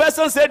 and the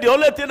person said the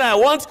only thing I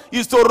want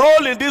is to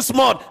roll in this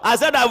mud. I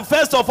said, I will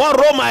first of all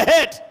roll my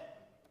head.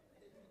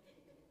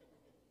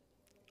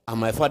 And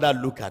my father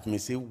looked at me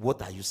and said,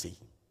 what are you saying?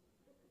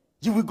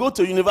 You will go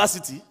to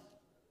university?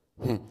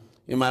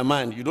 In my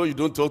mind, you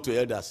don't talk to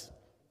elders.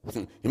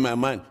 In my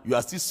mind, you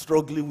are still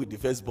struggling with the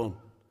firstborn.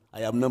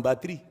 I am number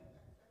 3.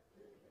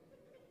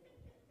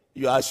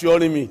 You are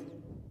assuring me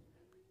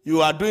you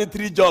are doing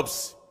 3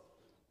 jobs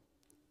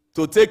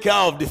to take care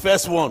of the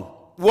first one.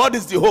 What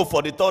is the hope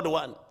for the third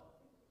one?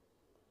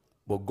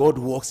 But God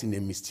works in a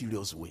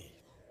mysterious way.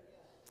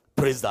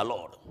 Praise the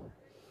Lord.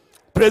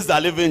 Praise the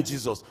living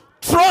Jesus.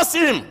 Trust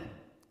him.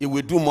 He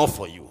will do more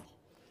for you.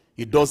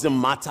 It doesn't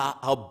matter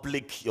how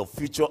bleak your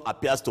future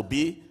appears to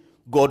be.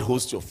 God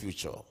holds your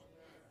future.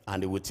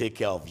 And he will take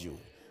care of you.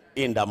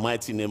 In the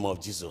mighty name of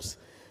Jesus.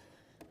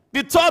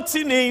 The third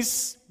thing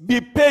is,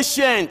 be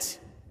patient.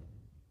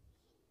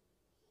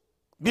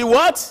 Be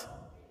what?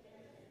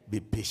 Be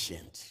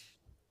patient.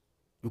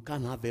 You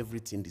can't have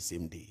everything the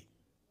same day.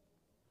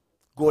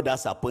 God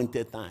has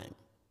appointed time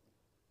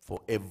for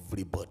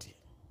everybody.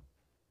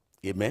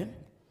 Amen?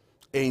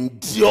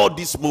 Endure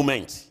this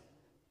moment.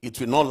 It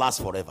will not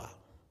last forever.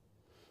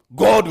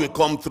 God will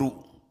come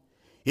through.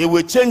 He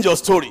will change your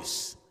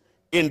stories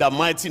in the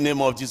mighty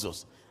name of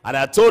Jesus. And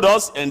I told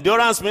us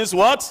endurance means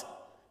what?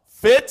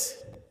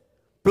 Faith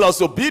plus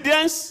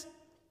obedience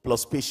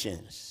plus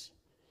patience.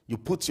 You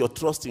put your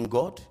trust in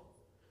God.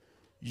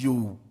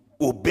 You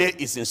obey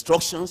his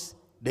instructions.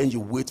 Then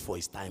you wait for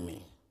his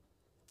timing.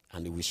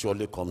 And it will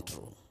surely come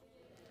true.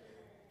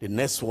 The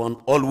next one,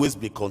 always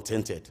be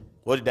contented.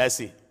 What did I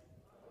say?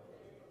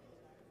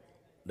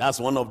 That's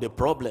one of the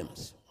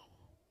problems.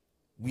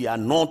 We are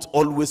not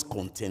always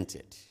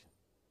contented.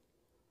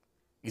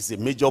 It's a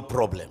major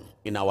problem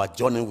in our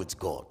journey with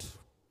God.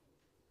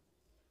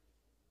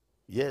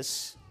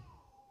 Yes.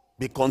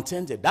 Be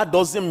contented. That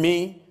doesn't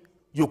mean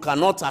you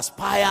cannot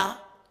aspire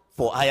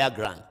for higher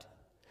ground.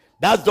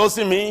 That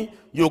doesn't mean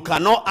you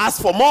cannot ask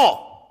for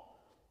more.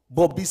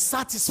 But be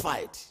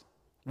satisfied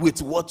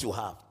with what you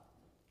have.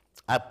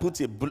 I put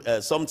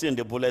something in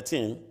the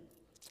bulletin.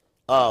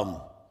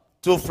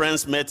 2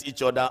 friends met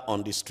each other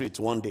on the street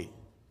one day.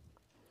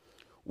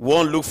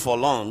 One looked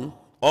forlorn,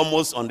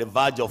 almost on the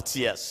verge of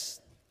tears.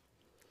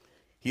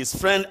 His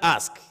friend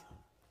asked,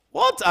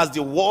 "What has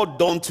the world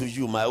done to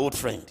you, my old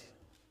friend?"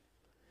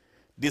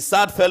 The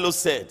sad fellow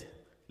said,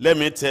 "Let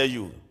me tell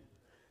you.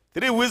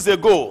 3 weeks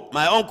ago,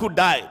 my uncle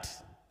died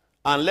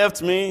and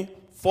left me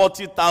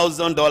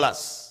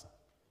 $40,000.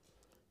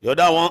 The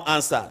other one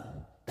answered,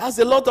 "That's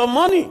a lot of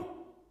money.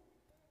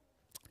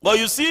 But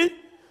you see,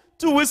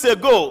 2 weeks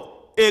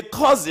ago, a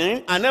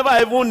cousin I never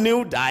even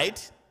knew died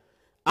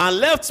and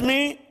left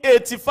me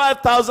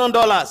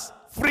 $85,000,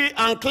 free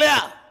and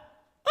clear.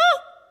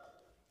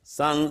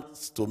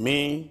 Sounds to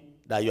me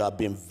that you have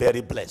been very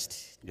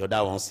blessed," the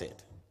other one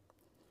said.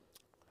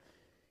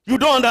 "You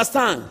don't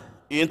understand,"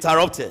 he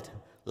interrupted.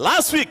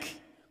 "Last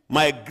week,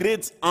 my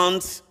great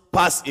aunt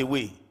passed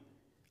away.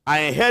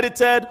 I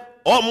inherited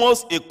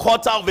almost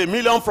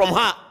 $250,000 from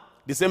her,"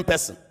 the same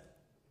person.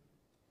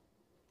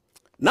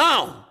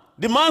 Now,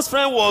 the man's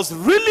friend was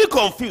really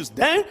confused.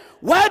 "Then,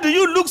 why do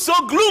you look so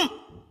glum?"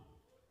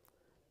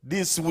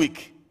 "This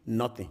week,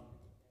 nothing."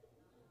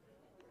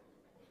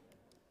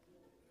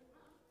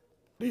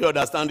 Do you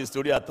understand the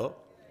story at all?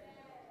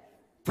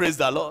 Praise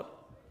the Lord.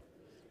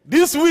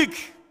 This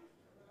week,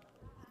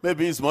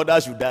 maybe his mother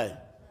should die.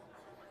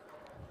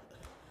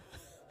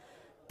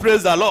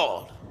 Praise the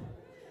Lord.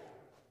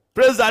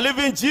 Praise the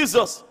living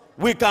Jesus.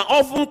 We can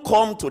often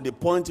come to the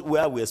point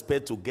where we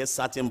expect to get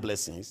certain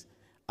blessings,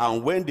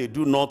 and when they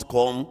do not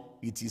come,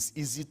 it is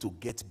easy to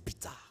get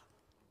bitter.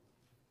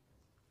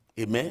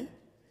 Amen?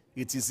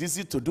 It is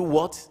easy to do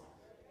what?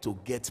 To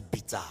get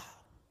bitter.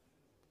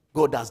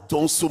 God has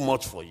done so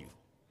much for you.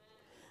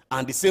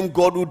 And the same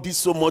God who did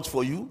so much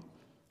for you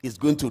is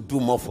going to do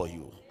more for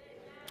you.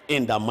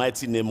 In the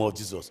mighty name of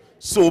Jesus.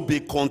 So be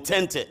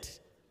contented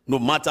no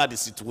matter the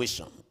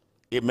situation.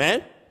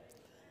 Amen?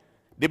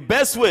 The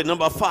best way,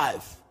 number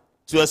 5,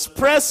 to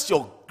express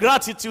your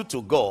gratitude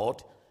to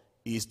God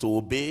is to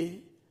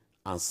obey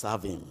and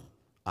serve him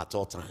at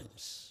all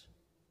times.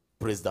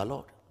 Praise the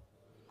Lord.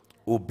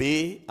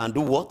 Obey and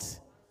do what?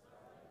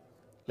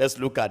 Let's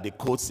look at the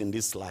quotes in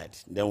this slide.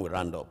 Then we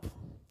round up.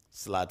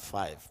 Slide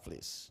 5,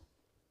 please.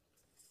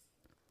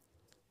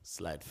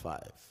 Slide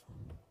 5.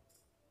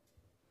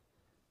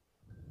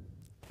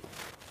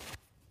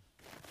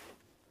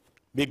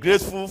 Be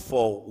grateful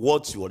for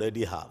what you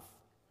already have.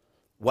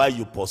 While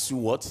you pursue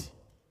what?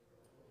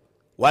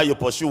 While you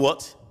pursue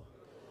what?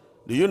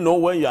 Do you know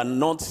when you are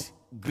not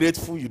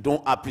grateful, you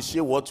don't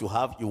appreciate what you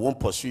have, you won't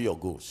pursue your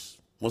goals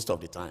most of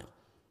the time.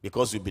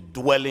 Because you'll be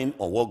dwelling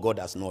on what God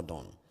has not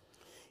done.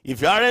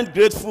 If you aren't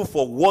grateful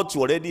for what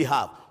you already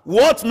have,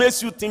 what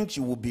makes you think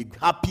you will be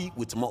happy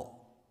with more?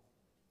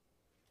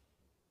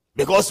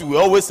 Because you will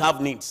always have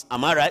needs.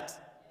 Am I right?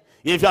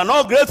 If you are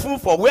not grateful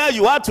for where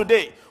you are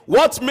today,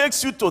 what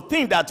makes you to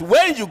think that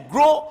when you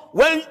grow,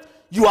 when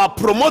you are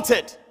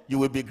promoted, you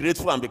will be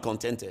grateful and be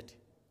contented?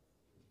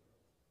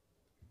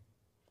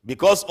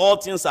 Because all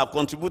things have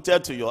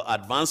contributed to your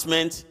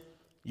advancement,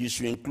 you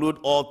should include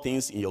all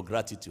things in your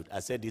gratitude. I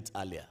said it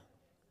earlier.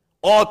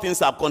 All things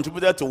have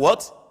contributed to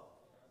what?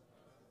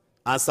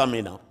 Answer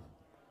me now.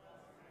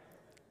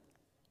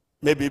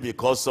 Maybe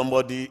because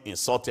somebody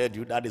insulted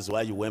you, that is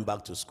why you went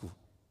back to school.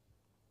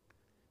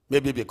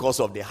 Maybe because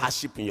of the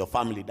hardship in your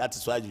family, that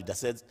is why you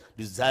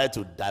decided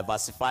to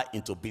diversify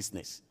into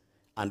business.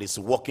 And it's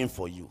working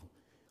for you.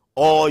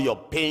 All your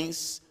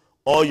pains,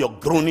 all your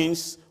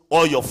groanings,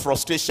 all your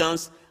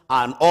frustrations,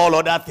 and all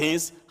other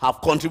things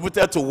have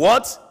contributed to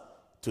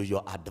what? To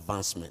your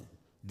advancement.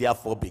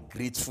 Therefore, be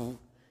grateful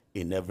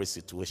in every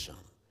situation.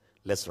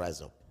 Let's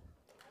rise up.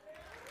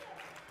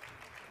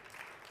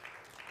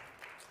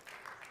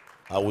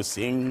 I will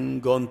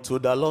sing unto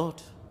the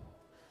Lord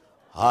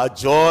a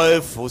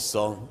joyful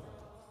song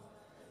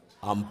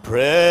and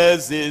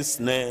praise his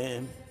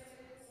name.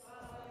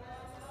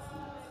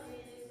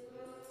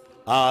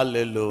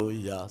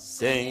 Hallelujah.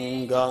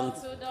 Sing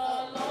unto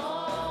the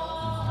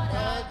Lord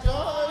a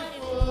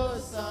joyful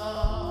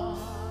song.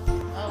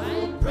 I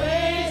will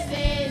praise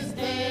his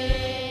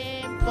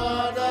name,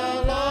 for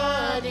the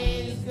Lord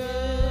is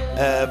good.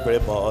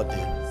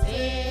 Everybody.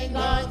 Sing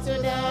unto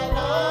the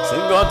Lord. Sing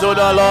unto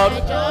the Lord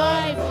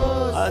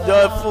A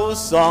joyful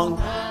song.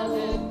 I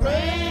will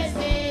praise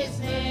his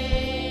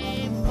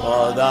name,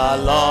 For the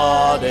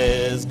Lord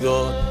is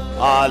good.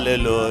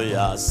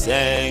 Hallelujah.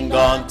 Sing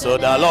unto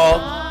the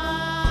Lord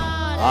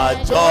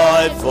a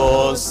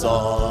joyful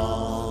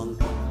song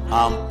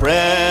and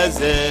praise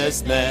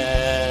his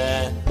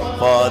name.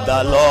 For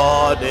the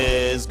Lord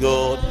is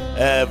good.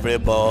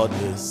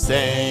 Everybody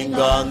sing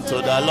unto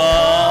the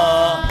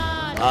Lord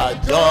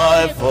a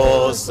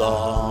joyful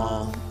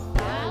song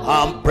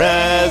and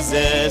praise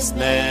his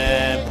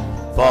name.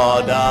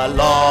 For the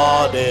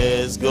Lord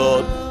is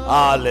good.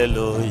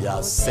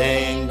 Hallelujah.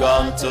 Sing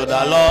unto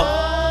the Lord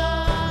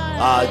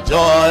a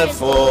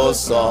joyful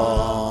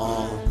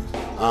song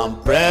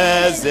and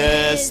praise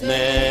his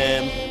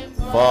name.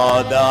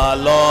 For the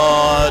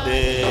Lord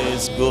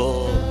is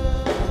good.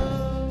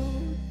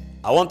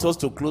 I want us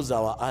to close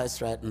our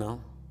eyes right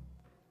now.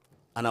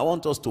 And I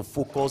want us to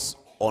focus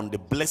on the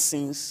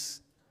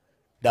blessings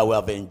that we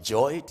have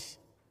enjoyed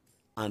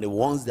and the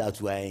ones that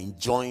we are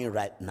enjoying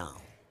right now.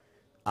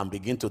 And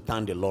begin to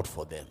thank the Lord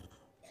for them.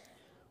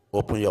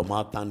 Open your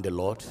mouth, thank the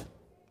Lord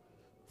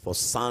for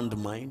sound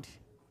mind,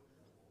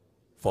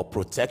 for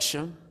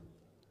protection,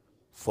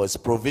 for his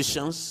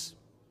provisions,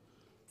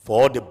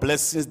 for all the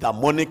blessings that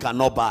money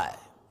cannot buy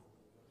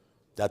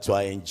that you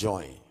are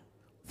enjoying.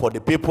 For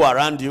the people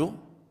around you,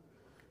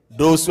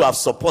 those who have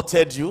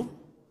supported you,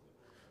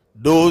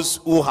 those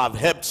who have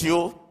helped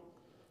you,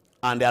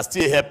 and they are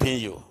still helping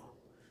you.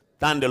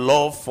 Thank the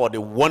Lord for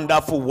the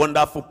wonderful,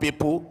 wonderful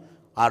people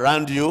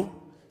around you.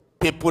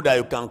 People that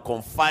you can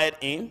confide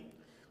in,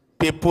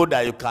 people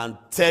that you can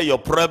tell your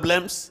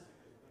problems,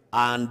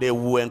 and they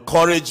will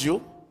encourage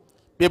you.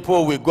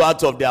 People will go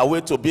out of their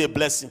way to be a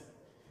blessing.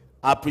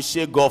 I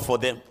appreciate God for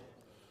them.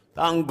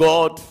 Thank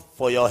God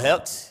for your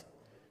health,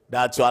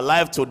 that you are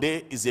alive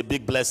today is a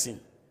big blessing.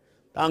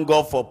 Thank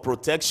God for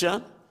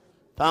protection.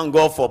 Thank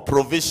God for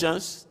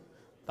provisions.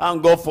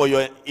 Thank God for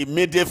your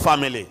immediate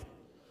family,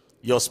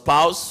 your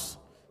spouse,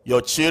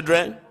 your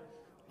children,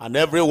 and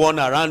everyone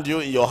around you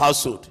in your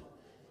household.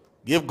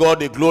 Give God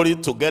the glory.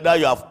 Together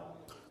you have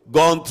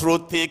gone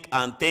through thick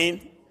and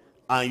thin,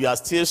 and you are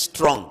still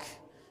strong.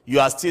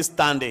 You are still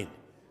standing.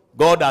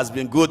 God has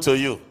been good to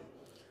you.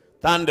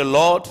 Thank the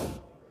Lord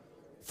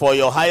for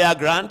your higher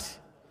ground,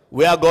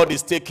 where God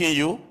is taking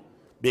you.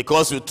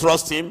 Because you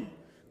trust him,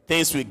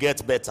 things will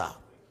get better.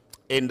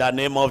 In the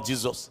name of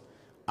Jesus.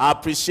 I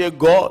appreciate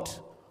God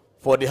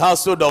for the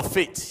household of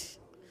faith.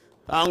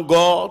 Thank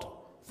God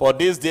for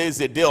this day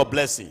is a day of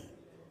blessing.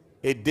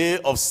 A day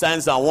of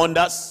signs and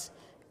wonders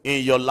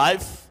in your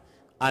life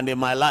and in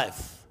my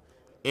life.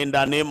 In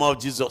the name of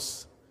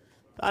Jesus.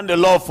 Thank the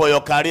Lord for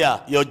your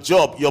career, your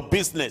job, your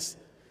business.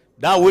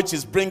 That which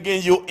is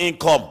bringing you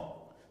income.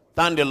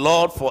 Thank the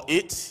Lord for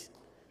it.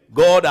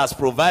 God has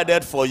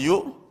provided for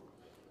you.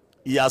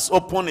 He has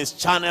opened his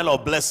channel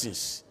of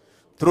blessings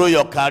through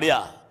your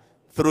career,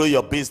 through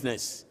your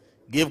business.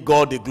 Give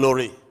God the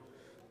glory.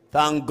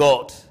 Thank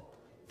God.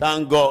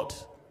 Thank God.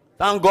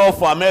 Thank God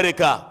for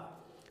America,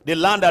 the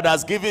land that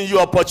has given you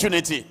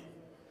opportunity,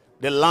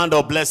 the land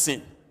of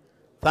blessing.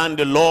 Thank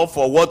the Lord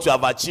for what you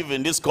have achieved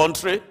in this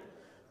country.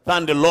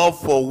 Thank the Lord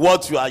for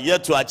what you are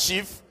yet to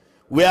achieve,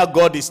 where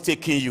God is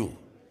taking you.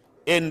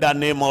 In the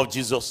name of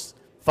Jesus.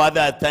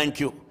 Father, I thank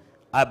you.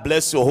 I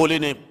bless your holy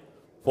name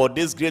for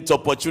this great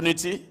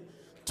opportunity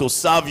to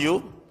serve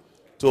you,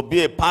 to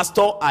be a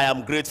pastor. I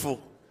am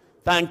grateful.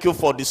 Thank you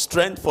for the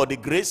strength, for the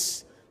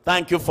grace.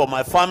 Thank you for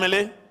my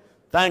family.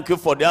 Thank you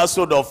for the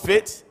household of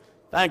faith.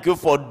 Thank you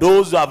for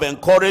those who have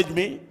encouraged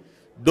me,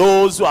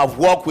 those who have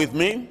walked with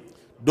me,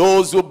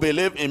 those who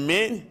believe in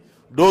me,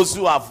 those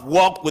who have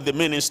walked with the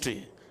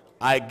ministry.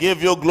 I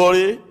give you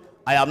glory.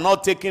 I am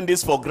not taking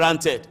this for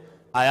granted.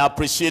 I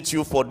appreciate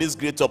you for these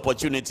great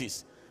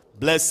opportunities.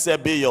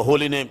 Blessed be your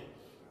holy name.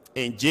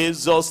 In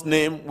Jesus'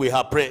 name we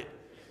have prayed.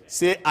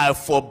 Say, I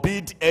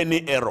forbid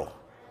any error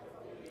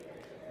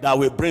that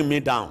will bring me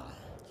down.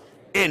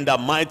 In the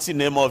mighty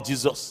name of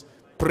Jesus.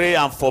 Pray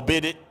and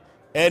forbid it.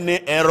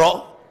 Any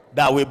error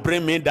that will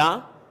bring me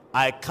down,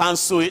 I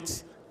cancel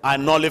it. I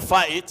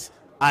nullify it.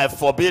 I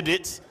forbid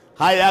it.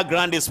 Higher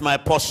ground is my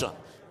portion.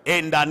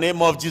 In the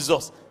name of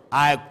Jesus,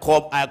 I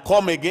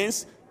come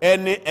against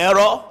any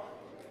error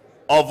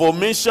of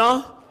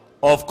omission,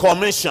 of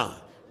commission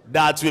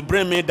that will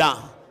bring me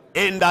down.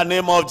 In the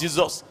name of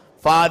Jesus,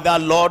 Father,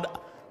 Lord,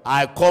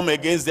 I come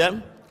against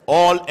them.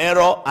 All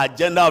error,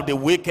 agenda of the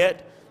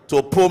wicked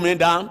to pull me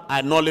down,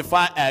 I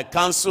nullify, I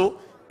cancel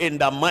in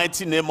the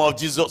mighty name of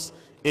Jesus.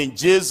 In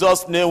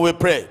Jesus' name we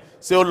pray.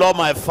 Say, oh Lord,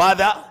 my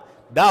Father,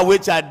 that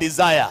which I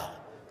desire,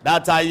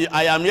 that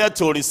I am here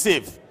to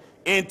receive,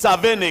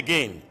 intervene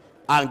again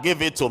and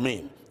give it to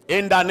me.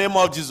 In the name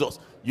of Jesus,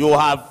 you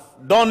have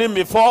done it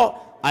before.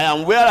 I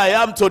am where I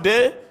am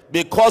today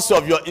because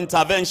of your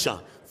intervention.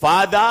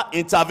 Father,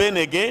 intervene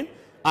again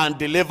and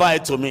deliver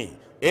it to me.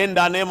 In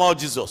the name of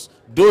Jesus,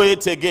 do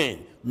it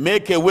again.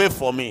 Make a way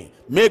for me.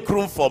 Make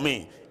room for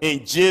me.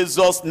 In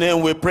Jesus'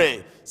 name we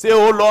pray. Say,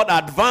 oh Lord,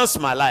 advance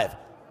my life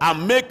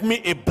and make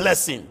me a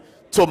blessing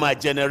to my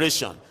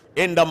generation.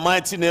 In the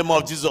mighty name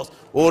of Jesus.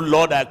 Oh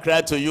Lord, I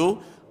cry to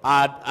you.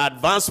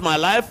 Advance my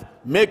life.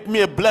 Make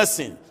me a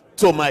blessing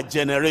to my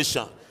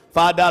generation.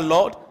 Father,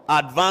 Lord,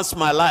 advance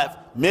my life.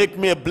 Make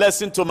me a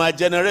blessing to my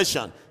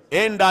generation.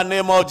 In the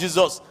name of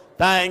Jesus.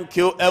 Thank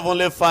you,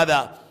 Heavenly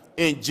Father.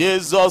 In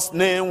Jesus'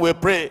 name we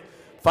pray.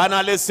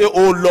 Finally say,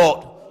 oh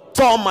Lord,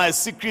 turn my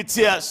secret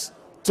tears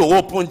to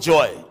open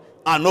joy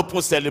and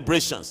open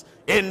celebrations.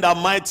 In the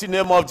mighty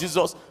name of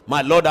Jesus,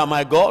 my Lord and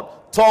my God,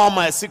 turn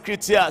my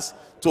secret tears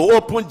to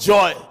open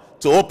joy,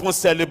 to open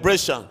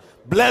celebration.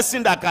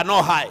 Blessing that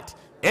cannot hide.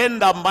 In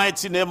the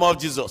mighty name of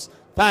Jesus.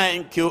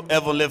 Thank you,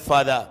 Heavenly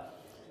Father.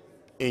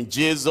 In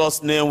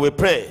Jesus' name we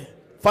pray.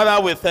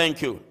 Father, we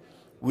thank you.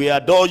 We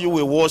adore you.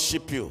 We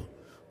worship you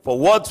for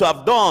what you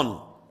have done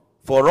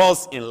for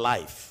us in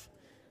life.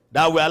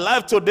 That we are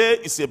alive today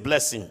is a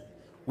blessing.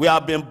 We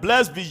have been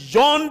blessed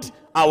beyond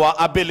our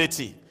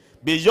ability,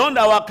 beyond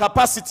our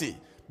capacity,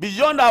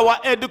 beyond our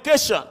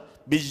education,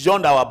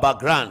 beyond our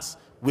backgrounds.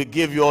 We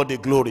give you all the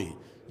glory.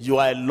 You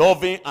are a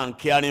loving and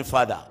caring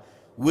Father.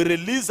 We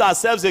release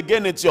ourselves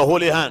again into your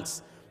holy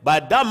hands. By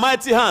that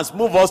mighty hands,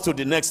 move us to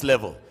the next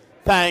level.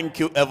 Thank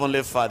you,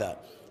 Heavenly Father.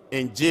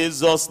 In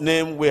Jesus'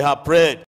 name we have prayed.